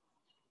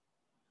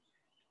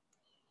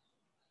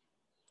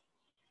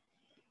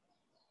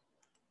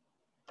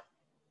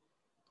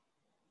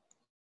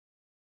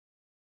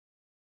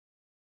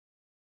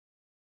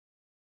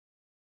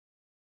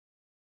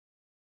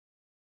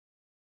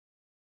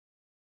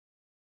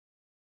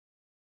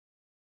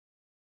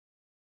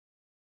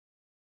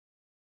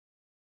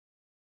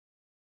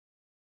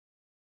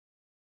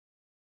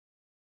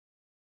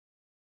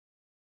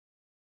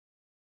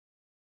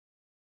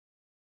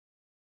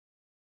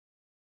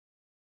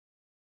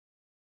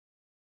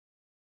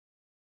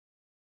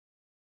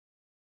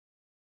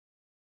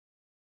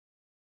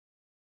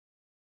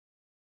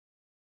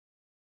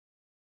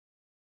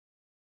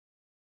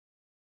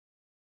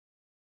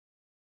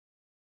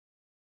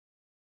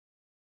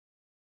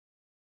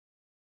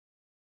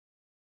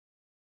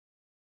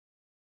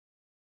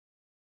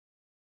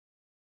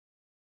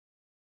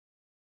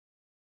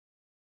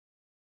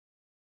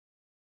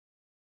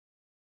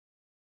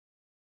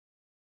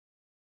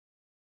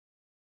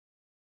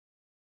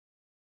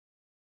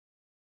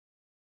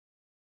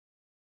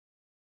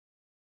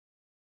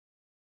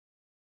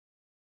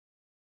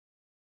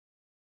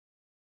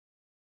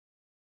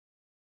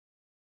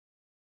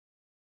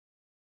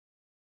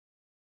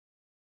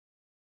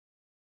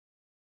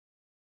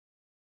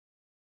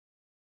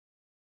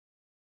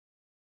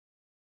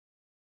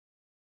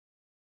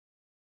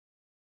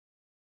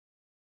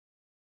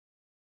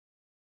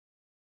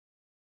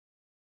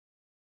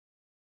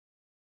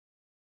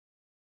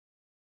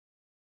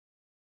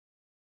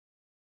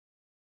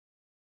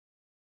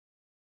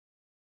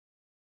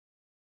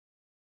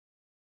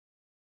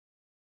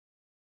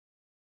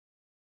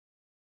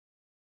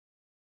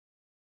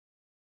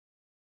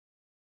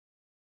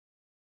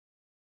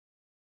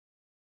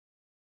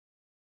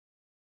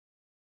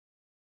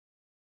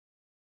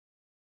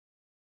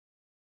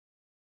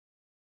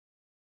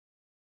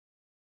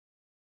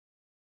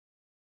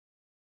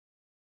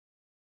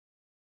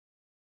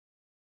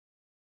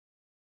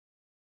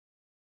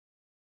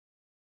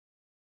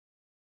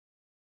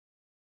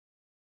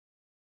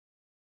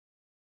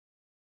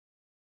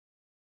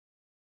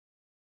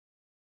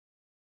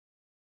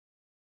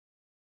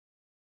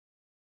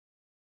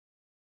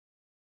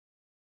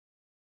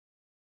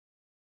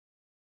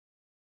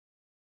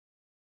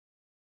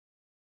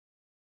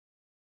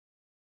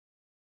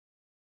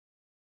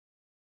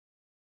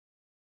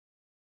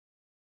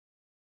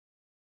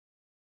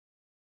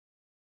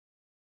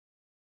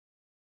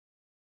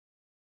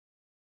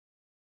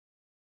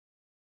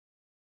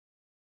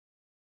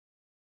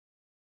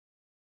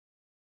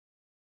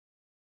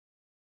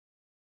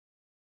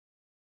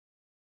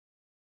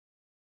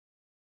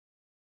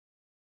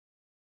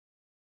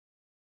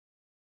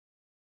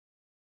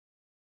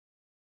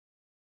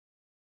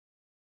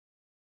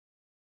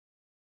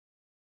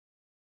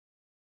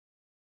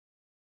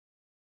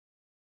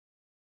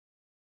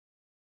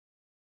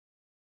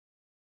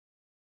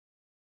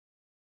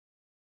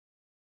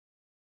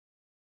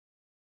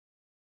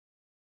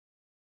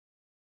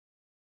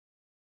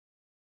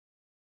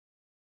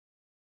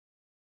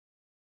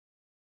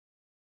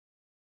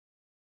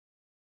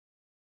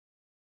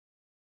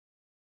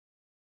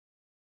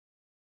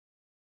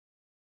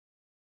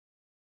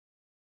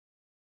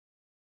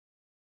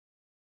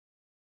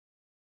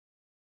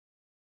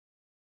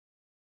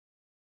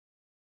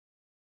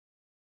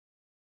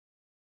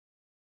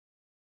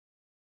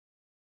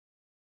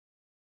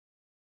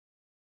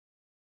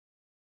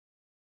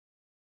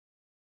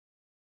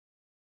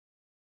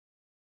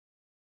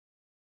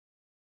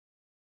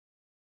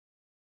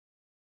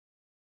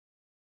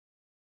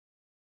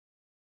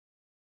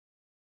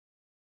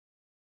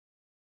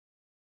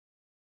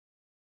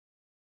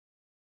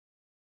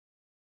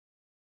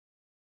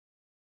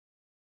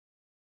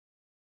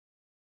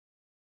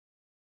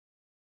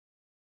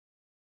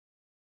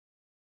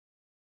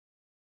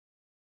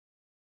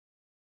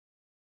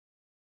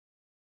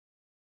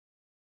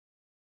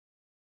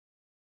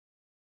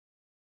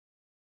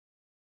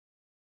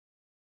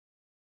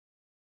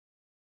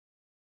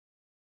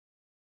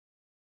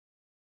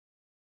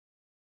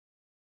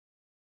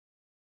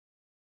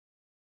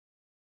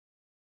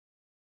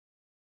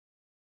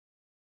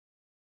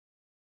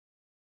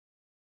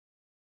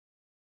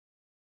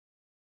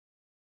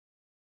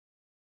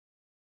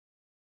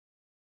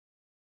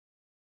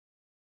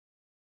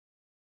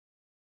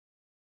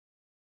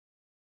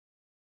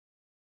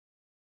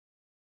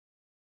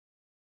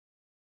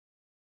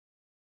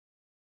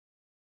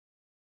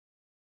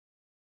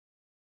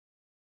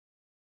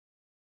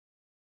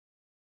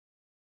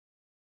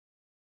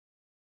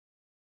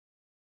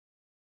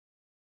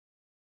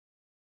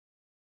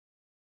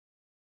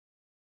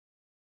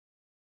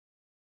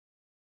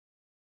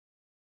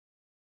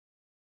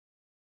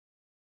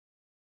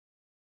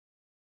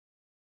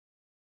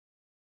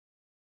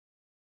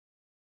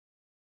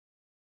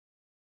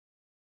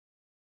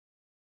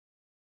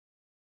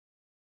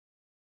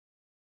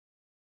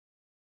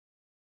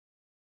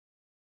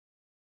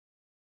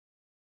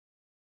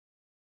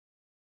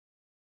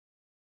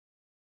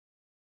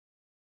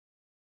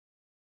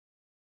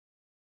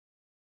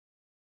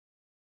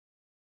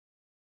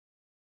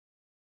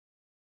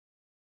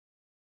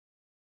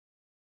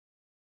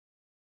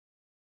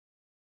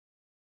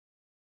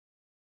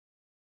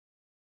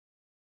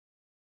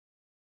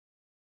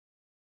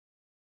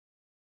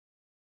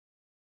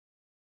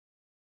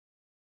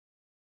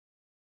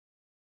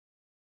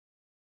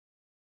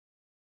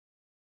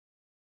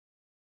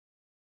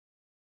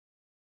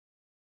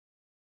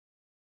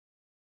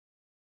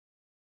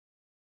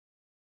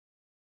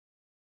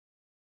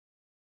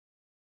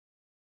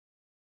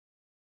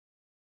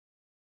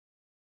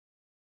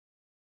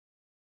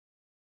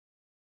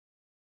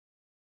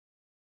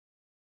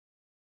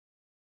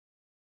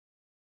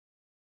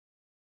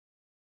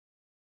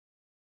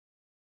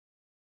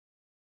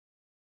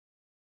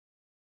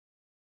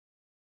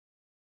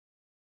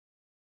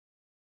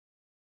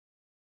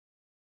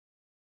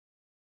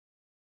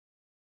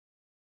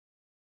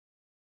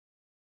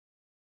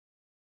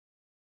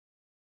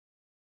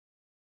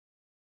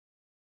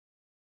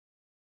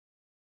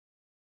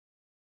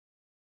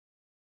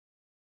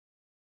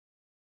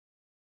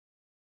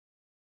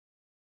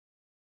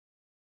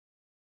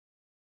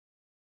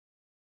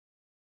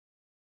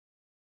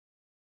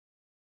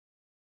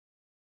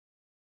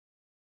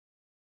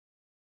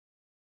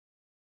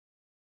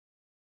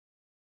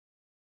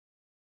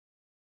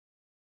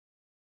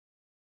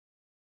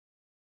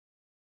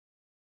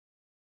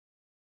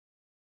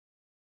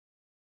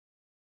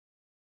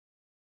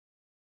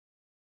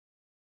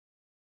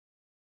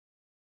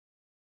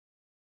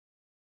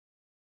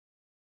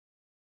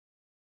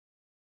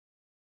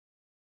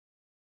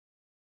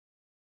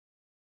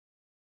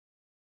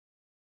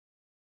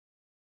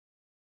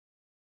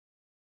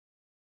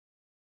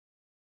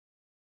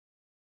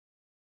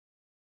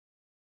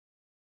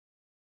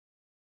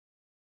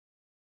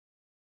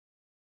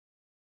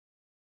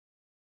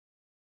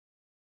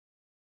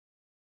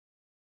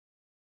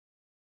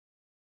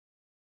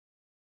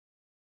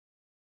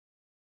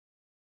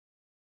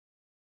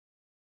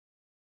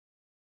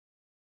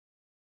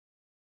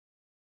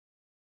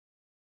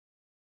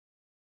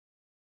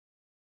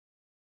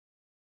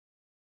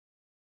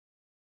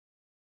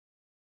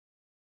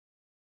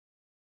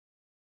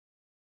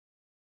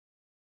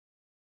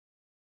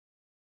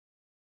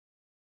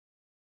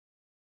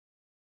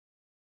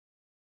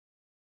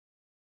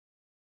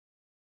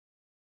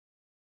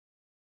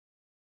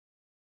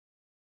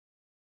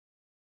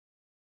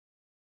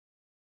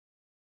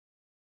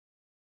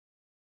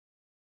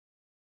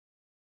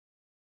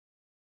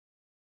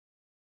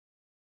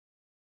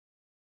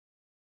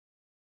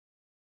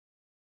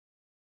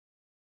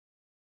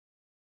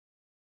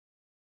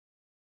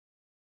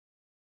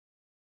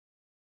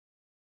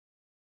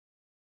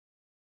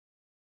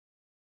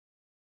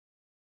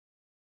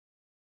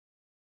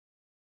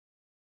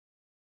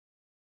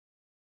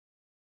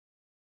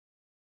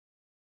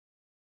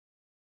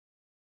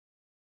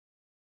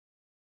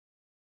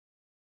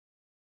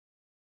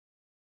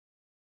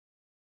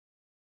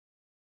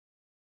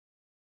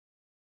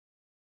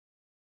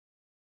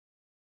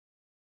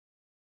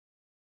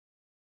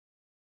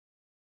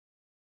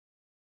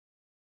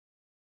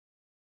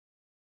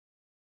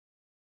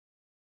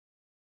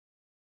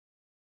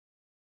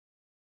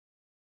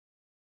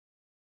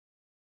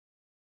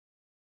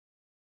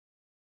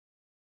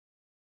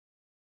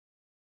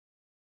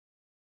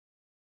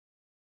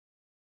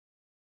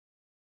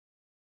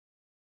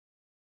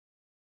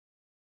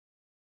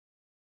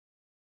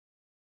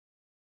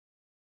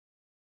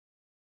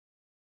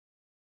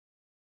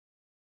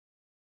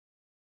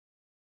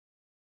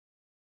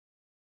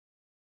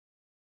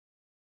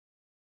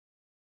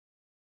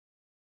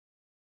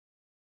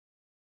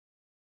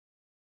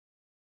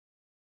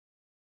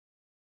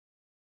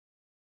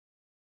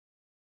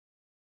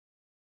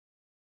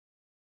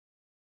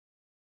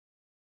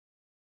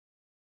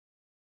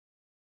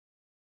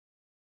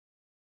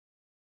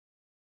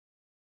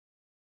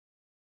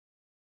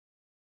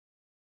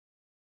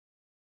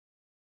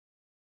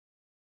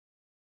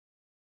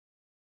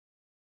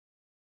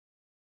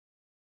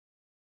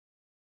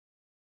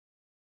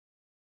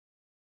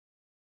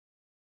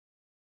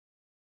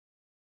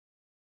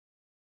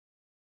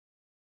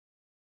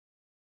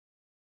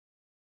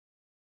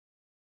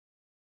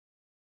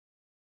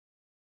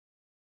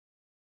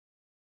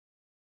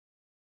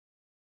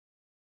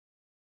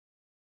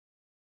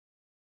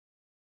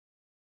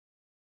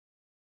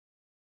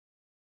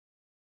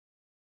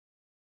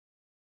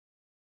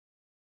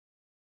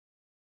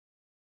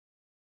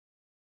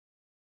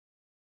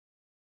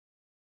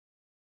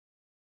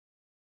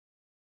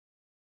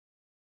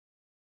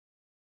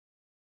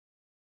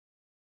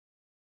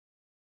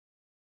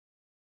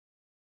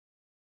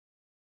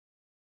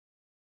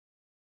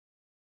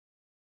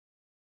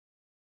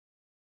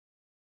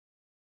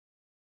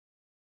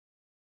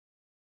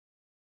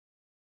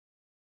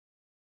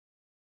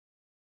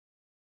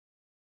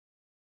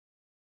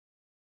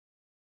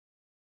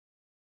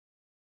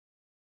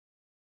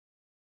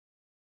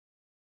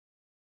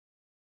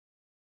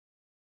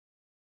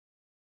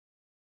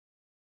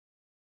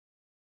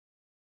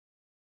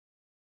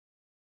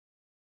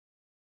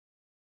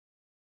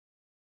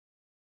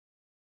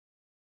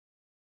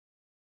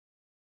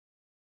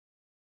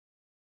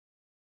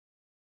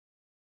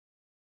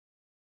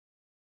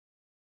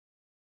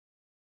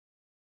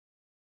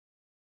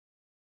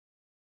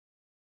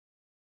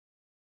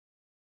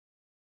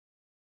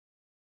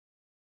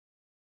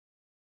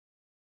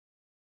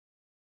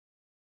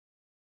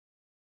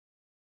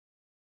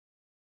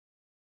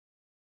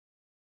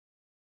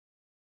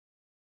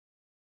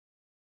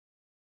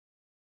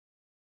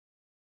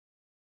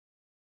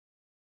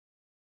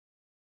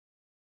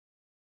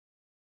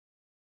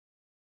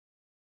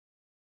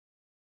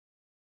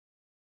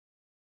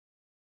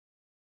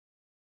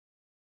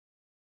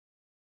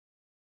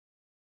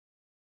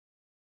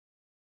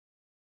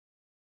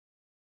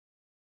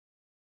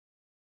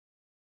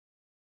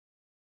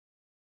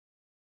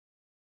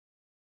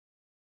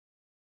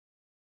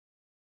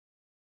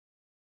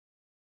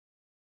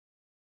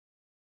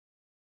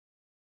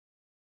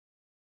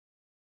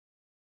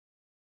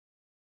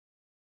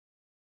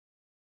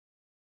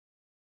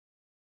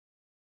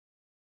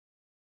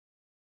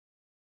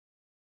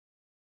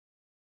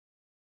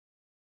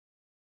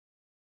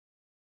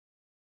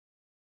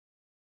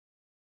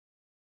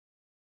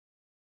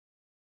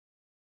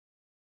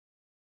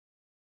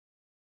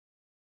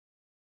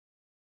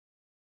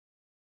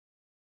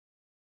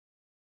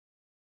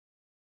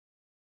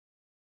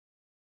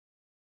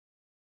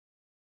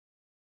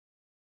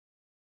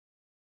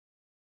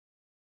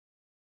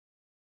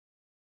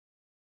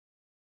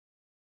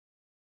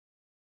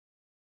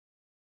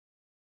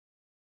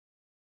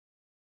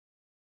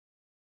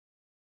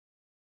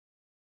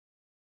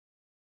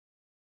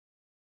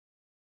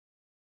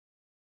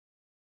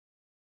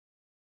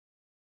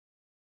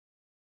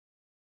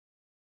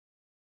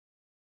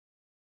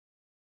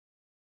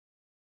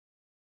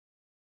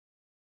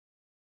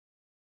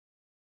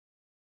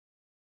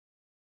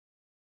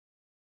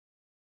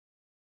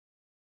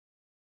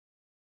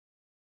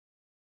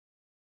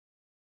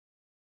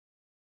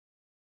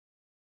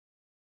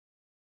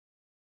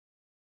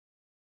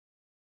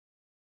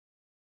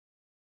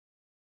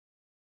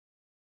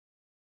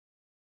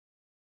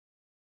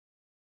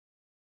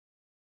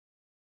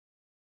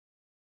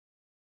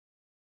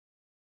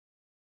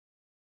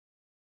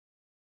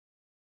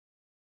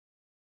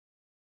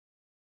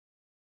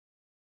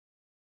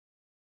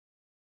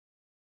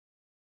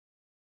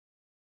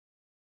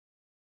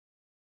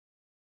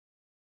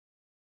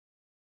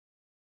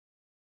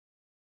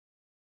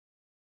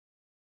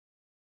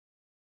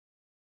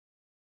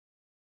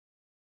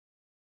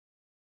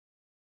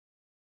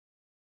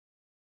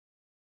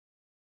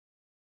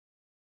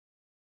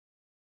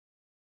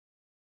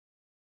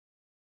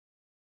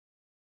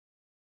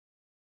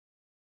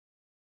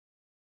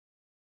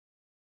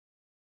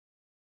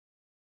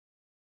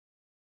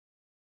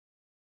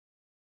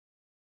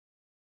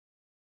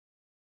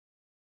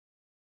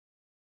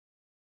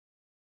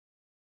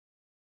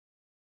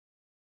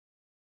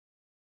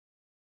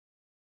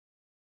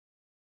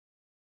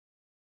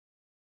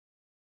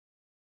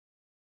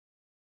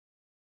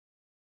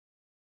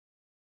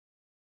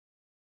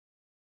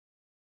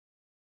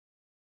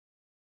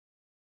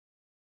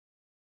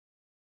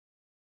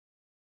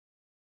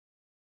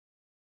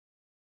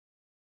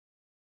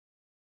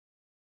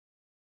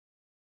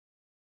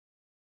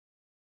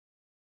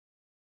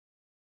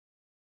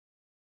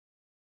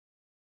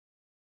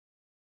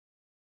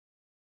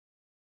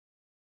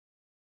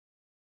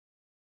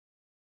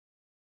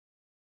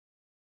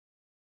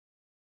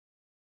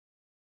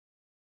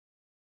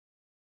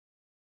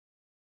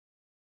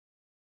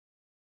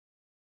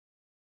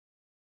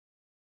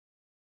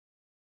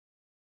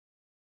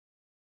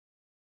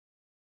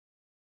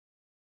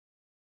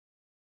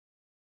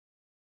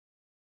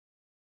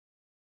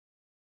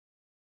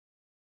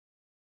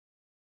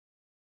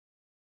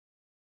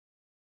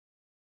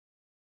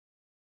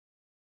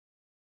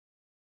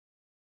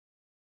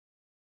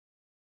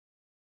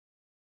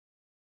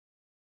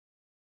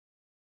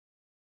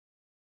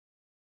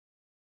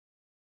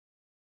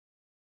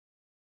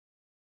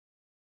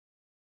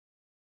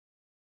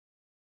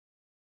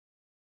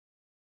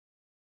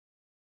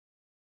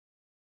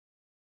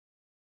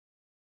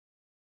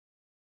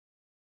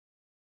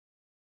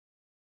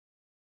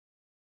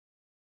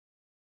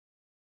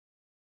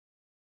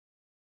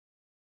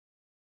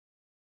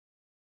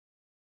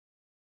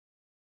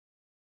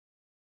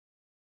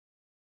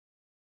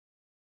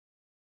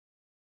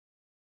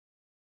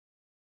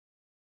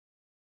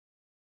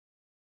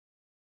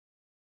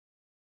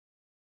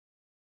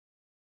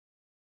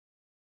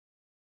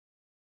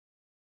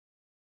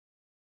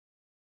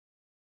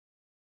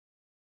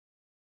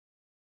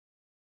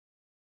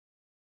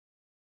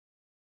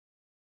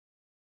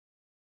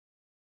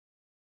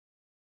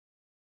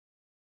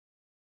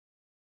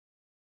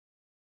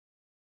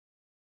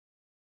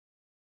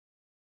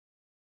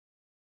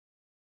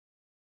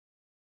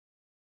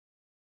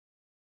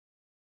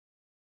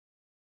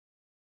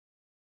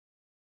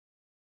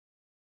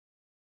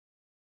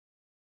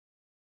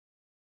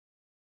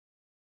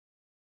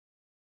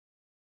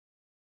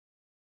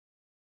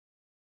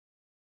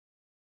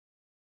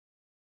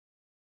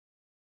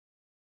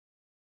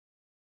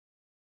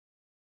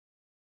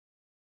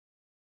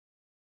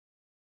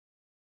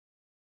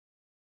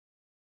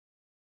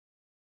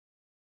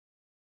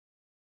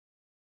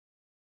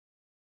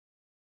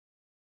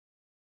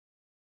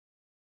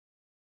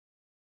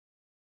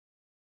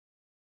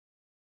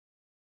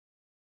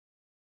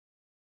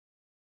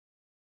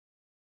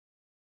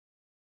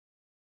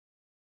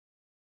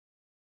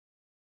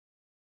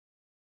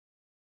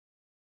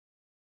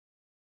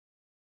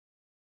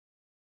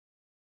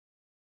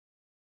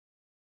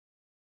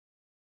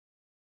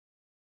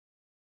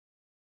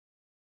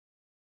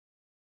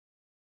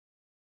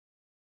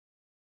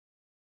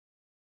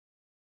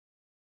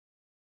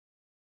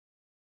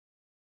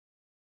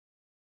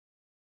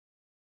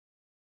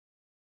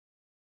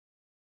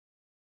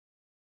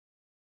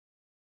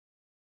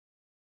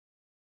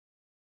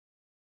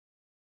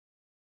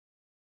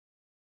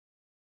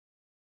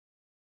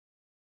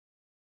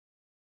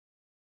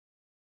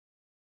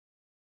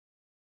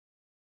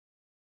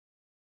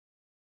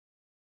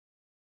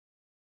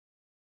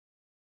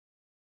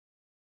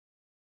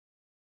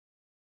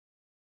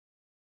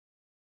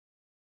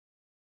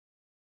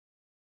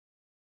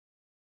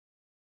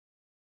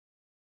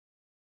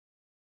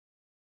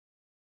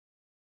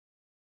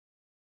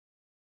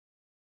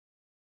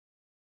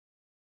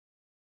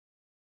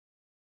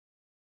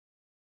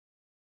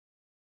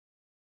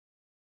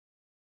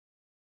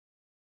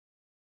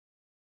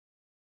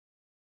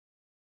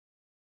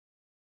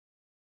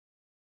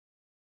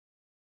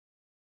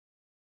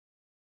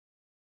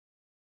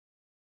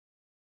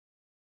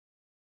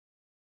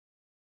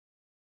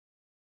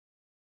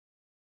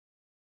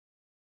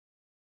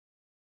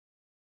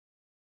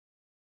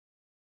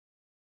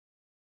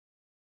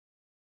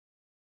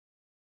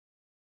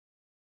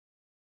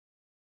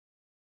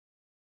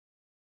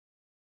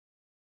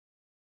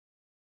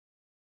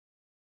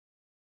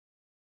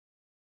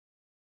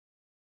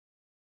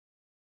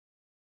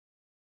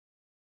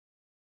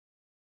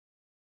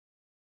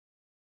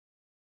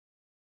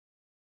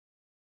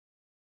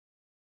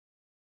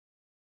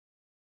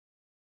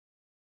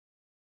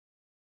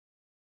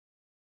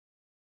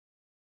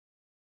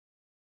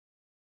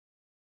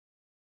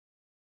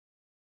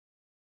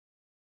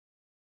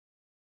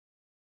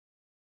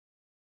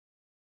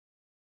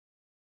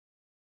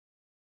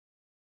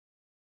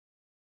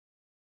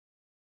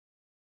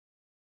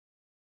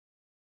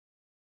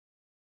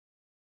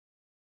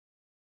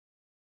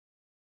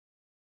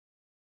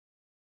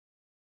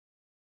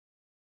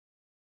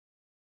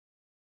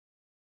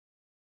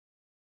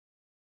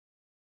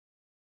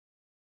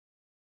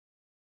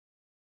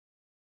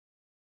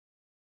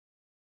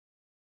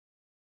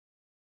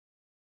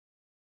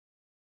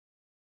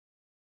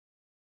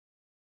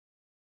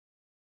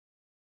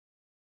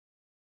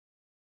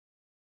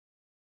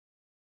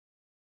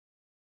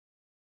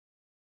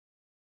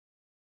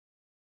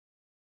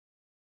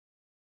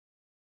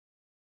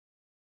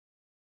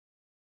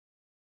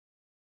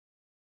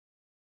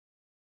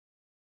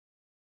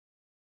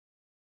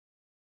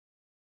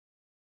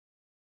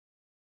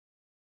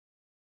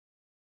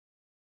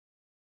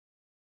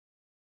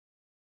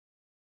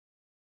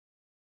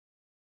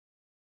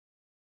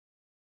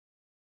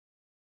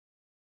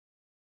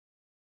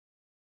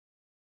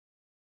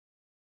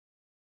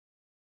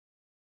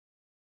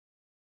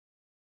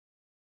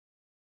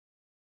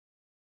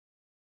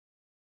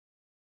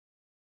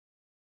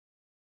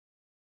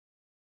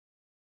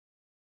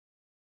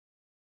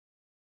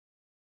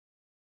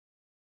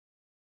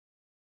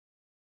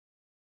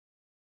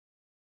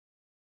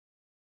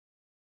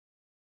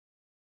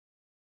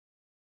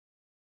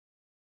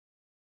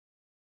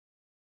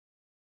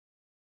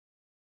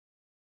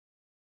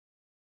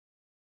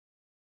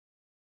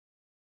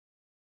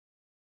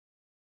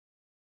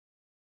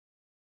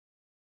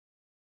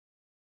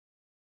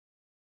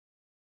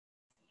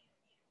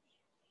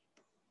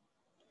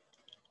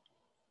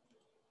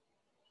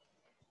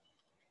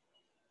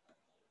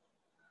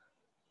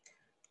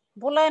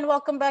 Bula, and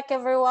welcome back,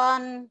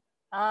 everyone.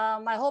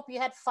 I hope you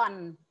had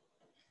fun.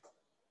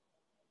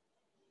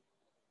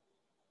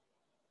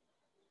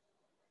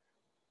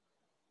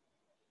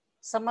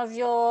 Some of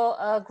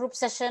your group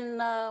session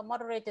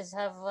moderators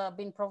have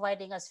been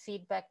providing us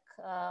feedback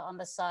on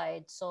the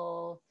side.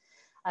 So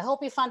I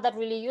hope you found that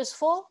really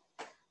useful.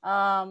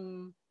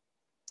 And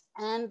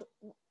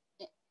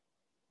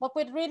what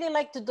we'd really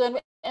like to do,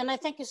 and I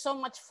thank you so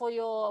much for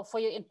your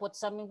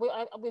inputs. I mean,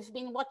 we've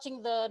been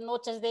watching the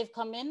notes as they've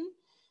come in,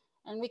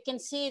 and we can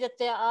see that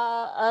there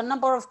are a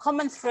number of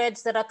common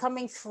threads that are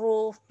coming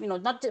through, you know,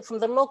 not from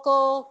the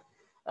local,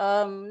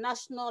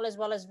 national, as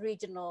well as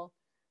regional.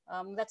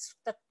 That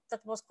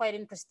was quite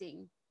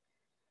interesting.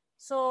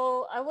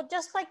 So I would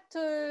just like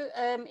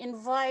to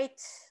invite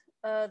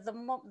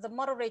the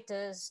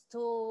moderators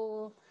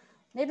to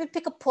maybe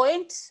pick a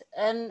point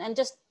and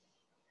just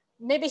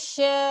maybe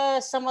share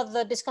some of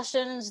the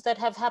discussions that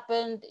have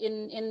happened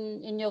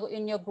in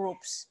your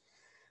groups.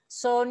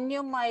 So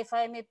Numa, if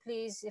I may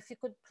please, if you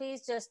could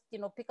please just, you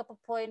know, pick up a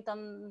point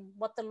on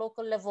what the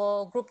local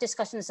level group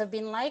discussions have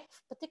been like,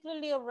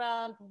 particularly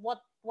around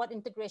what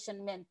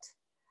integration meant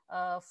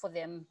for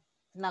them.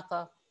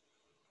 Naka.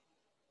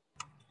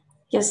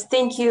 Yes,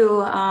 thank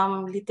you,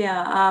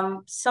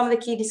 Litea. Some of the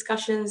key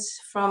discussions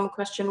from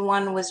question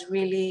 1 was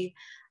really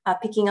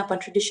picking up on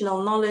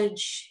traditional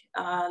knowledge,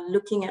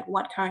 looking at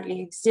what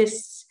currently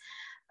exists,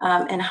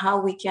 and how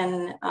we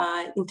can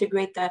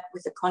integrate that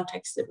with the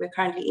context that we're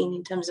currently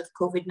in terms of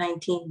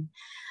COVID-19.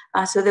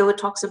 So there were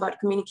talks about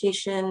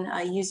communication,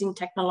 using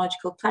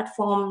technological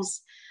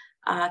platforms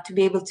to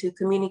be able to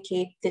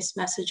communicate this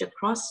message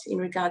across in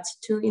regards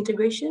to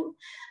integration.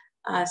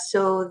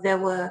 So there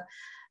were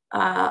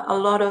a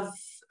lot of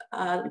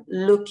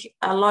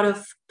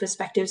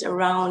perspectives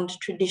around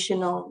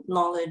traditional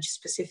knowledge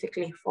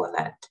specifically for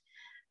that,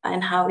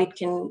 and how it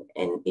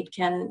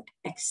can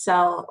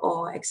excel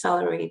or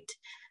accelerate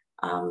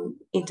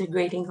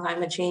integrating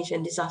climate change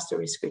and disaster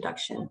risk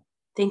reduction.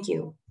 Thank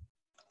you.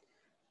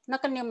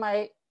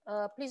 Nakanyamai,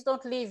 please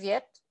don't leave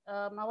yet.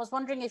 I was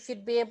wondering if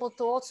you'd be able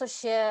to also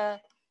share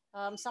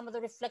some of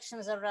the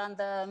reflections around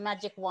the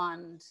magic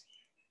wand.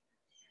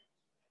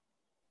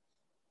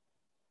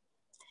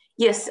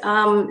 Yes,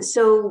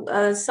 so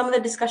some of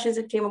the discussions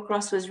that came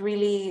across was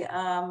really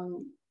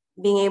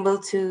being able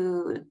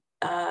to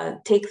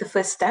take the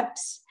first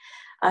steps.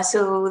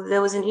 So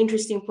there was an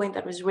interesting point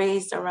that was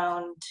raised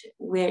around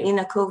we're in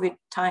a COVID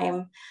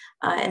time,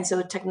 and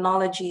so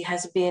technology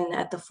has been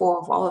at the fore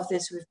of all of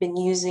this. We've been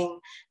using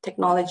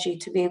technology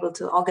to be able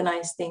to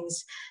organize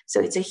things.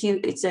 So it's a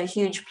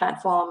huge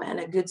platform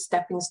and a good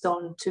stepping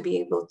stone to be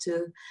able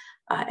to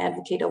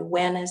advocate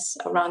awareness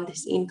around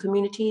this in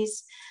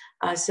communities.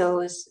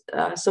 So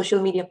social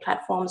media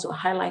platforms were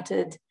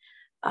highlighted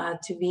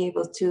to be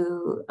able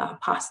to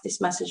pass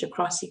this message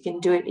across. You can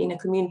do it in a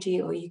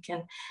community, or you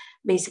can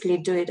basically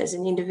do it as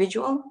an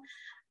individual.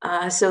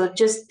 So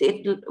just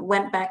it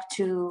went back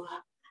to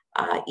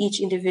each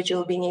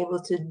individual being able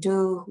to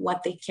do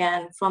what they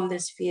can from their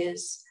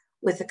spheres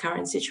with the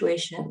current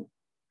situation.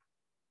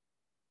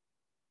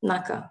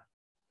 Naka.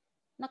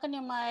 Naka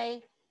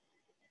Nyamai.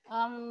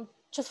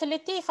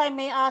 Chufiliti, if I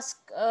may ask,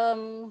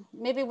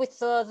 maybe with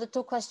the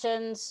two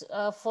questions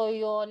for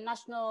your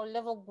national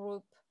level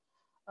group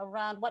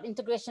around what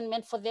integration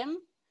meant for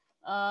them,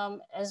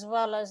 as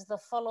well as the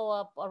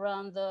follow-up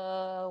around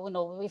the, you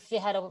know, if they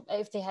had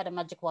a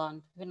magic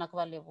wand.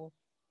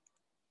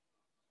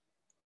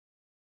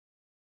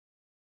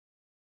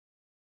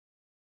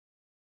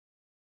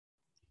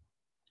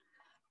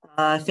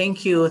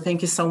 Thank you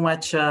so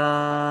much,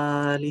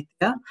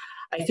 Litea.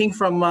 I think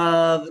from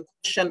the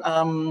question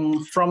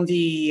from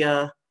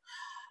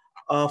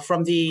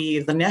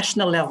the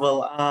national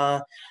level,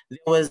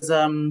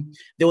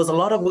 there was a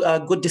lot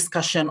of good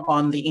discussion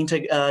on the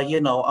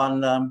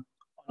on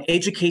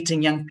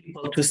educating young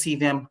people to see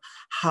them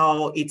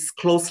how it's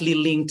closely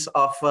linked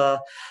of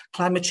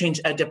climate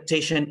change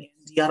adaptation in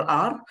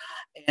DRR,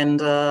 and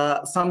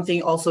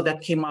something also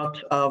that came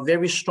out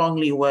very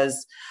strongly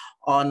was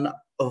on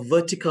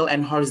vertical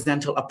and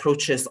horizontal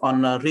approaches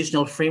on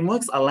regional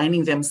frameworks,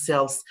 aligning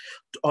themselves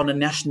on a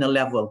national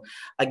level.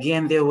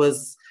 Again, there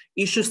was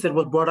issues that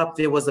were brought up.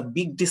 There was a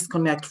big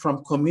disconnect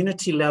from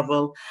community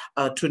level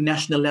to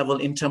national level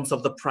in terms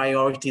of the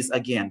priorities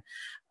again.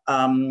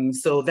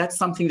 So that's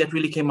something that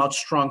really came out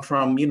strong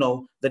from, you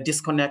know, the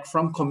disconnect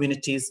from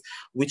communities,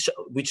 which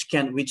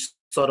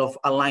sort of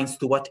aligns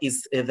to what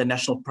is the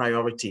national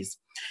priorities.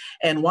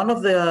 And one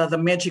of the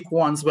magic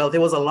wands, well,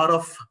 there was a lot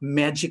of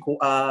magic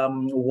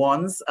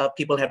wands.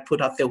 People had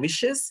put out their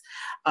wishes,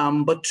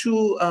 but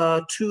two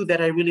that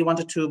I really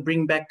wanted to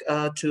bring back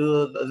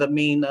to the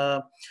main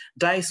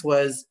dice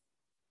was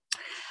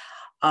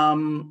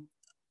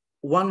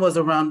one was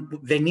around,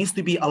 there needs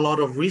to be a lot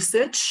of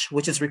research,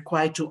 which is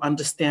required to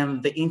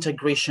understand the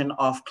integration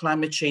of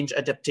climate change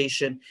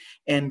adaptation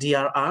and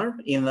DRR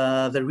in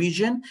the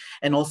region,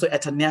 and also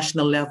at a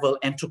national level,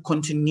 and to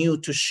continue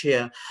to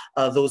share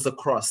those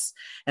across.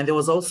 And there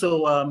was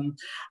also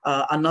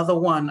another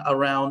one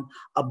around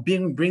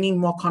bringing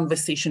more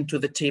conversation to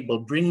the table,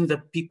 bringing the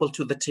people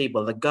to the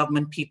table, the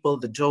government people,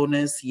 the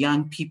donors,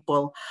 young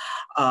people,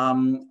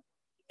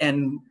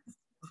 and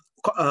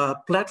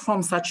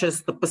platforms such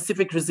as the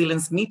Pacific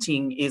Resilience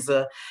Meeting is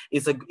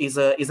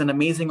an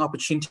amazing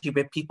opportunity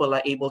where people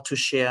are able to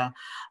share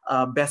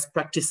best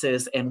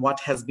practices and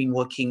what has been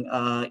working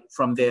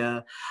from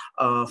their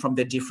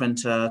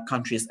different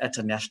countries at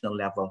a national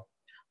level.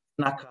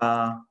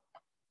 Naka,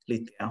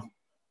 Lithia.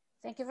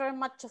 Thank you very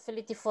much,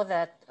 Feliti, for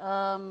that.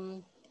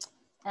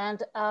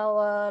 And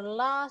our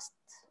last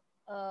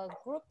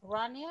group,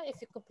 Rania, if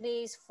you could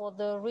please, for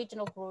the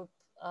regional group,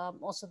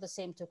 also the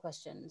same two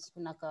questions,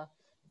 Naka.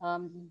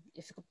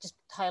 If you could just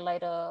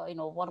highlight,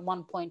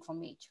 one point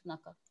from each,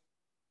 Naka.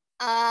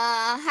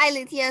 Hi,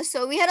 Lithia.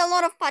 So we had a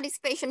lot of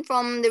participation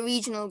from the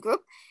regional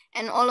group,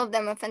 and all of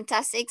them are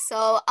fantastic.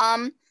 So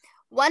a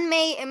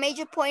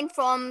major point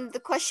from the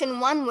question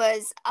one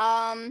was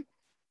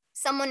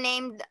someone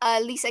named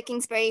Lisa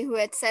Kingsbury, who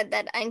had said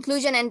that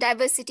inclusion and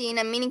diversity in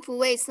a meaningful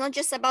way, it's not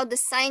just about the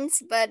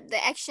science, but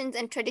the actions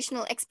and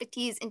traditional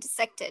expertise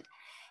intersected.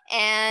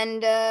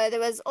 And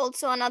there was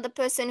also another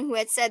person who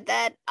had said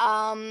that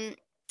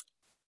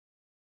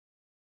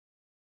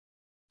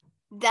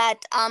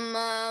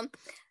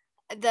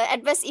the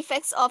adverse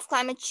effects of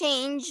climate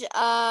change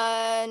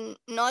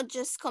not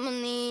just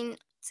commonly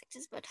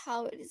sectors, but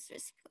how it is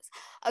reciprocity.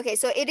 Okay,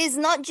 so it is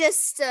not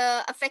just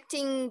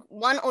affecting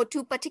one or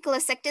two particular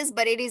sectors,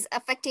 but it is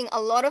affecting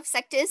a lot of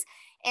sectors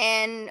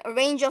and a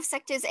range of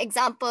sectors.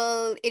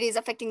 Example, it is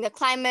affecting the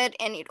climate,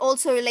 and it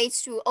also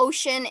relates to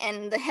ocean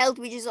and the health,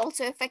 which is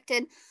also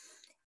affected.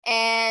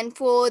 And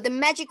for the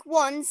magic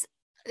wands,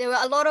 there were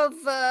a lot of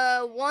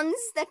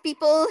wands that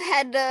people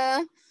had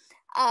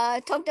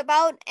talked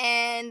about,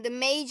 and the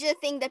major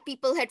thing that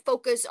people had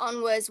focused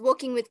on was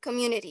working with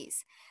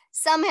communities.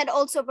 Some had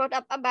also brought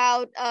up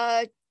about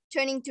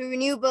turning to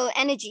renewable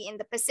energy in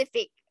the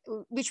Pacific,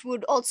 which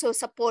would also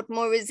support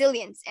more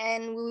resilience,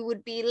 and we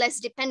would be less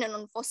dependent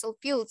on fossil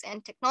fuels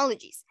and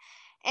technologies.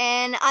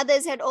 And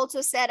others had also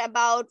said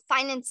about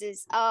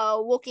finances,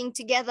 working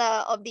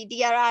together of the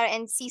DRR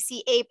and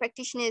CCA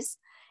practitioners,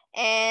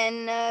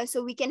 and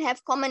so we can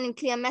have common and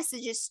clear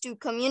messages to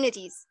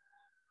communities.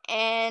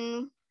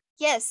 And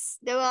yes,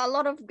 there were a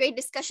lot of great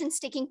discussions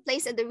taking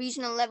place at the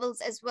regional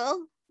levels as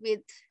well, with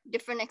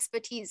different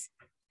expertise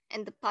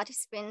and the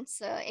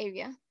participants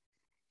area.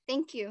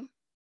 Thank you.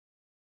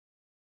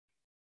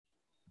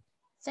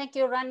 Thank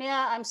you,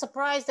 Rania. I'm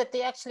surprised that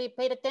they actually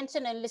paid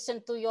attention and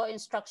listened to your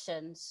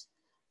instructions.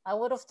 I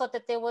would have thought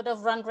that they would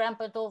have run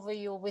rampant over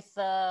you with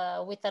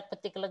that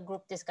particular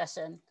group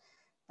discussion.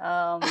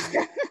 No,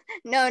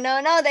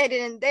 they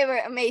didn't. They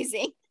were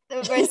amazing. They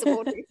were very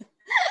supportive.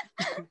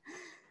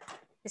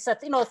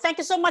 Thank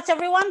you so much,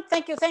 everyone.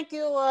 Thank you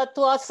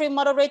to our three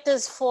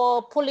moderators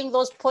for pulling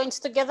those points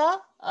together.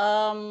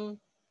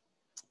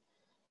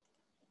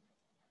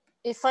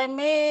 If I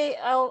may,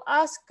 I'll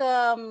ask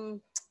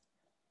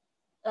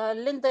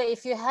Linda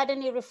if you had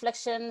any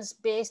reflections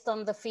based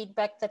on the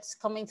feedback that's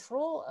coming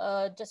through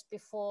just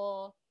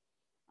before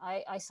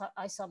I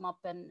sum up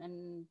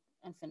and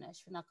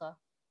finish. Vinaka.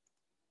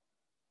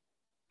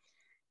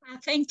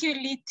 Thank you,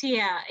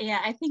 Lithia. Yeah,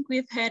 I think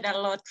we've heard a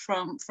lot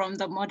from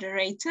the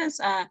moderators.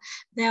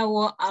 There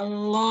were a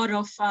lot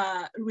of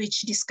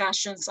rich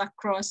discussions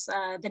across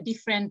the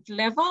different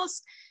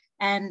levels.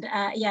 And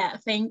yeah,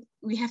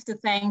 we have to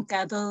thank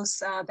those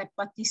that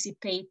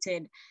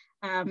participated.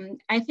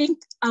 I think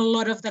a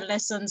lot of the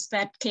lessons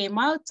that came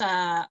out,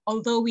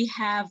 although we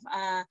have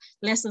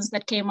lessons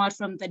that came out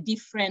from the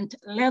different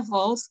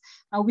levels,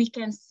 we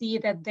can see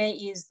that there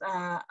is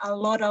a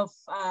lot of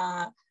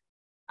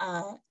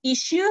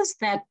issues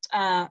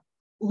that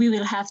we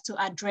will have to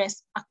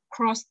address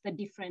across the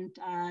different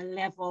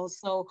levels.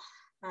 So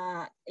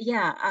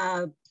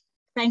yeah,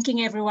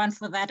 thanking everyone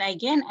for that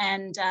again.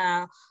 And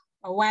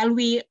while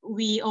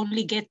we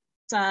only get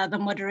the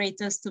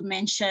moderators to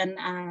mention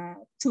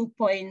 2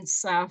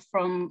 points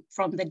from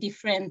the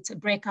different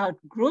breakout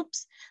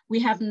groups, we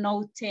have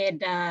noted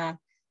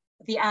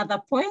the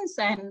other points,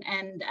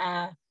 and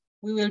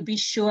we will be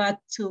sure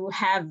to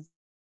have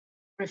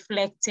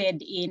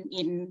reflected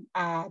in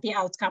the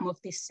outcome of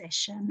this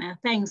session.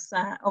 Thanks.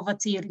 Over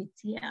to you,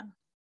 Lithia.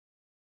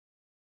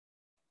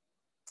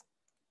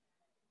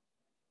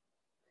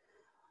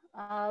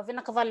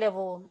 Vinaka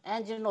Valevu,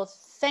 and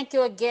thank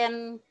you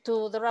again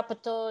to the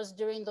rapporteurs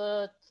during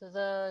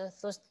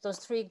those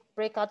three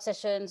breakout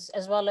sessions,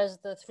 as well as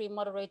the three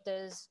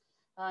moderators,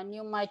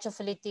 Nyumai,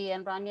 Chofiliti,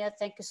 and Rania.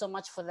 Thank you so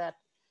much for that.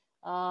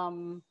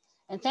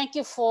 And thank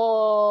you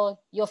for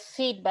your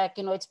feedback.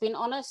 It's been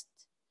honest.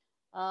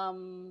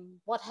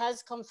 What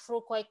has come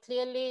through quite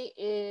clearly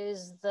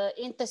is the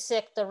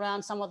intersect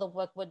around some of the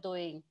work we're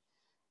doing.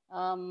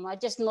 I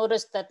just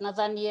noticed that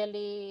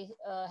Nathanieli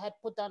had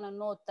put down a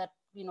note that,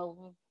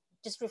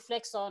 just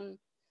reflects on,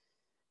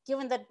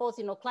 given that both,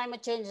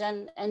 climate change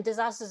and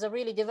disasters are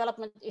really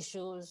development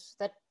issues,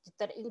 that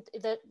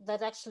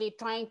actually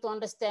trying to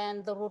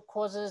understand the root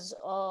causes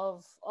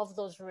of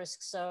those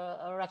risks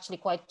are actually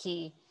quite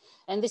key.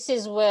 And this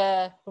is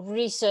where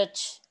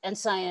research and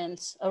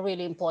science are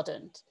really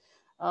important.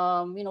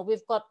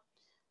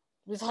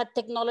 We've had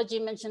technology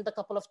mentioned a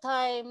couple of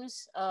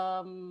times,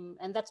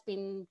 and that's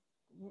been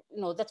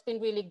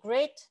really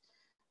great.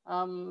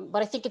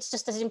 But I think it's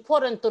just as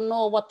important to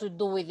know what to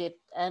do with it,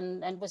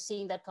 and we're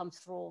seeing that come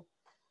through.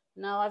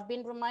 Now, I've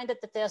been reminded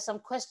that there are some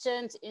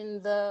questions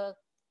in the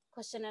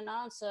question and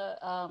answer.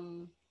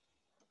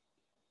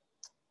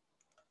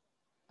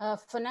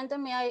 Fernanda,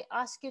 may I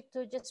ask you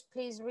to just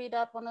please read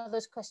out one of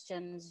those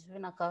questions,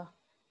 Vinaka?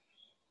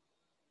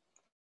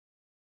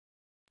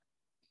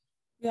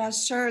 Yeah,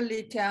 sure,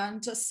 Litya. I'm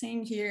just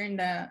seeing here in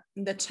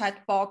the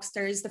chat box,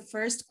 there is the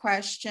first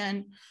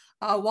question.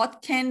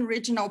 What can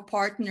regional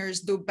partners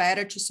do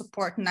better to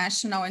support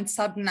national and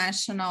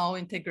subnational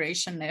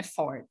integration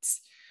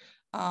efforts?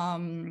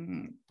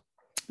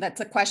 That's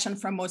a question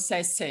from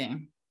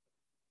Osese.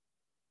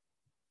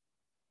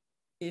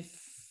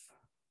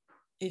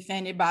 If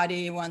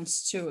anybody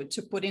wants to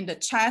put in the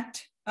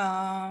chat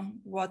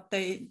what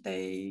they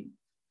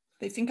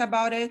think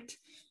about it.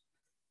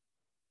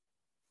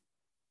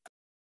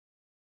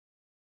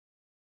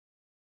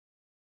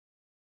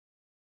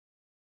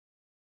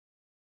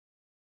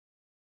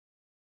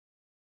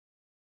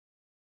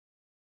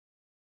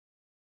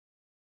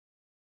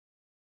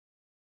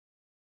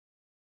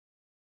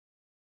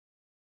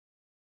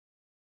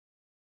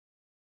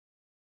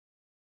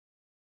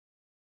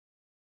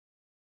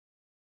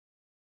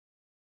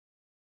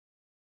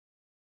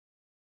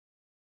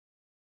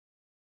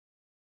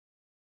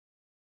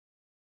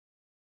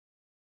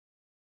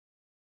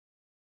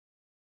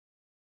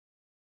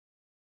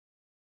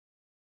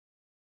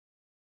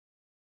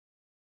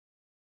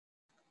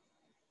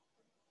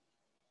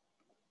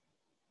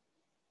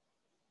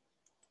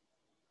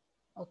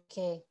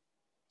 Okay,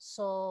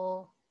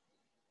 so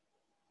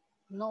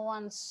no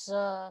one's,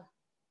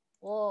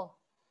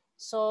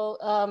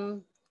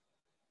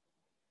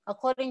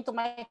 according to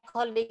my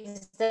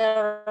colleagues,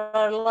 there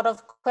are a lot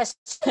of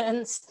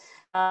questions.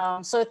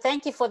 So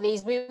thank you for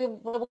these. We're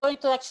going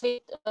to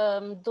actually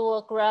do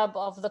a grab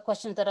of the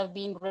questions that have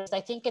been raised. I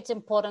think it's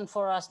important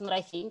for us, not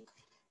I think,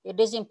 it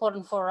is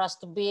important for us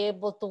to be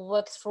able to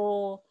work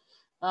through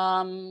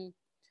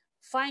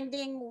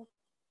finding,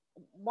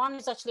 one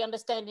is actually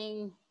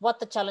understanding what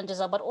the challenges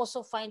are, but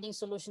also finding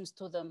solutions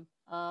to them.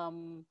 I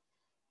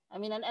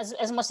mean, and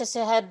as Moses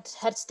had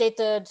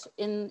stated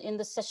in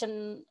the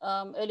session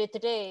earlier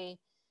today,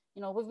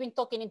 we've been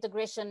talking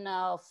integration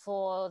now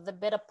for the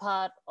better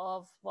part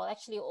of, well,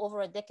 actually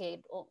over a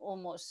decade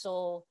almost.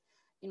 So,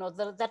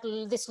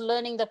 this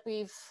learning that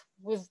we've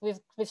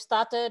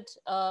started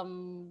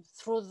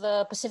through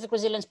the Pacific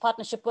Resilience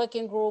Partnership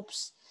working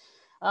groups,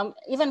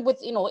 even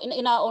with, in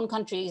our own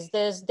countries,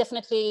 there's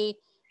definitely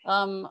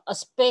a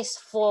space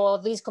for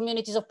these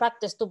communities of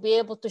practice to be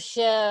able to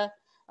share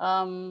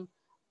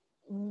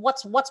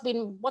what's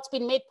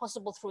been made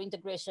possible through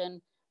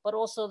integration, but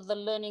also the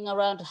learning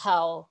around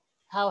how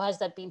has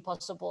that been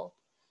possible.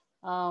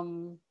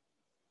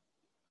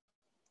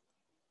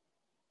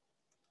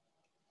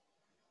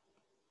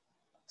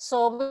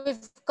 So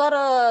we've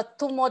got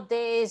 2 more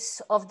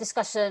days of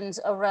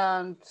discussions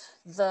around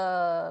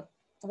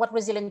what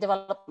resilient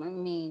development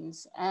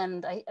means,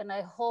 and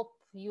I hope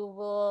you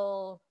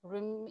will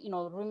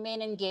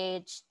remain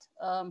engaged.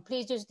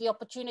 Please use the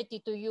opportunity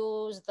to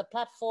use the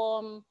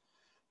platform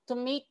to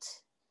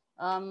meet.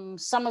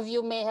 Some of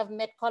you may have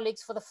met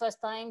colleagues for the first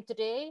time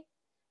today.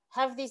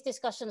 Have these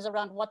discussions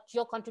around what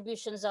your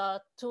contributions are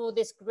to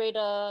this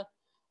greater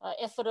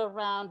effort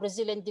around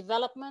resilient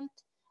development,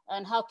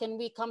 and how can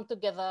we come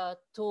together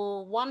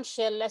to, one,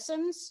 share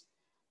lessons,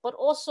 but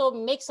also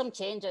make some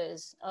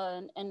changes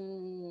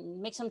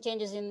and make some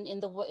changes in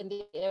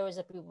the areas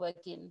that we work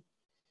in.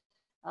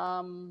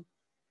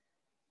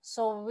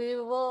 So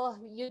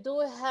you do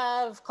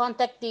have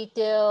contact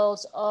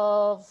details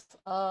of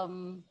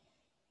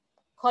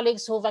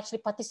colleagues who've actually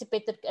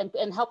participated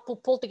and helped to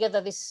pull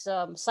together this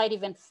side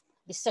event,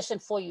 this session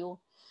for you.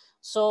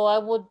 So I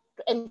would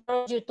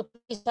encourage you to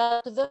please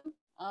talk to them.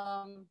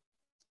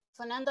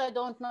 Fernanda, I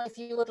don't know if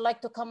you would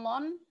like to come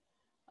on,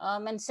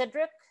 and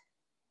Cedric,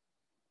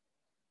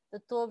 the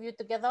 2 of you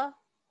together.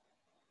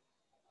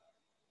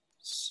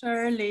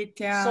 Sure,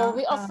 Litya. So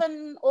we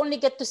often only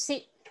get to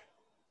see,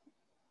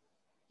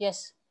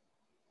 yes.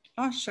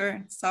 Oh,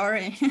 sure,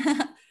 sorry.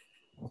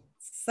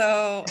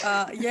 So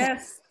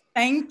yes,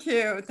 thank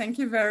you. Thank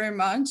you very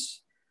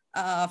much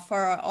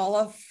for all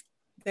of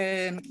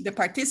the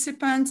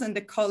participants and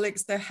the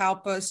colleagues that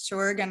help us to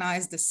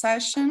organize the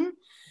session,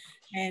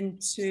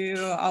 and to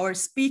our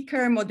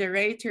speaker,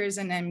 moderators,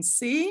 and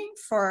MC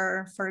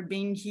for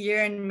being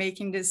here and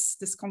making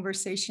this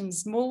conversation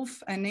smooth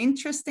and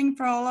interesting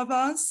for all of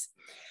us.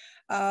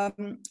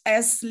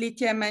 As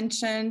Litia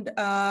mentioned,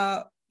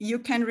 you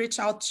can reach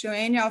out to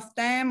any of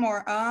them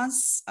or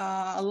us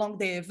along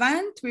the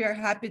event. We are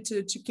happy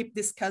to keep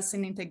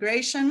discussing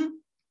integration.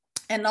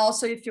 And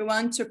also, if you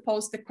want to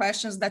post the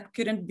questions that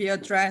couldn't be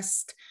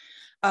addressed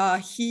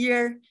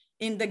here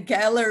in the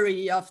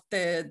gallery of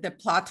the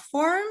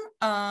platform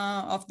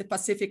of the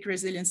Pacific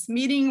Resilience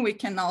Meeting, we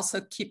can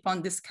also keep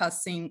on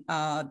discussing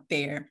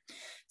there.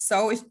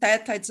 So with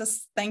that, I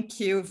just thank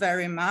you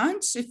very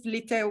much. If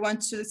Litia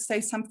wants to say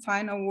some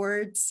final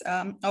words,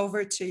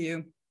 over to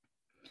you.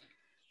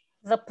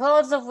 The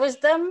pearls of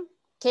wisdom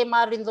came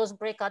out in those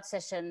breakout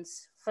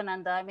sessions,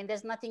 Fernanda. I mean,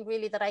 there's nothing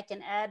really that I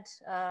can add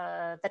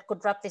that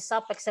could wrap this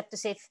up except to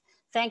say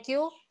thank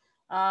you.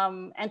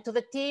 And to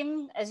the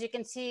team, as you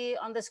can see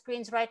on the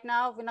screens right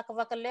now,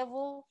 Vinakavaka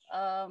level,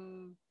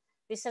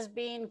 this has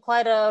been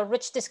quite a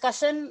rich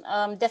discussion.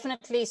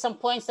 Definitely some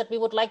points that we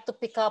would like to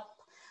pick up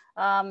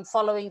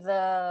following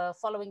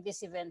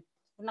this event.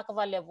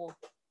 Vinakava level.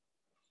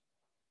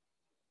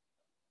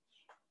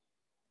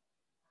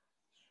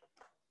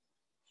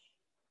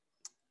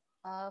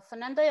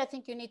 Fernanda, I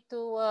think you need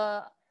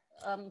to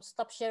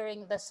stop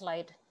sharing the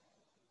slide.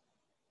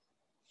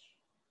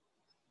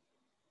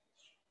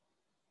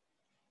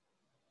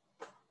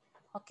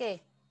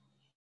 Okay.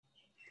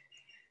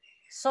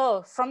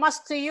 So from us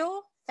to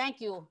you, thank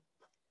you.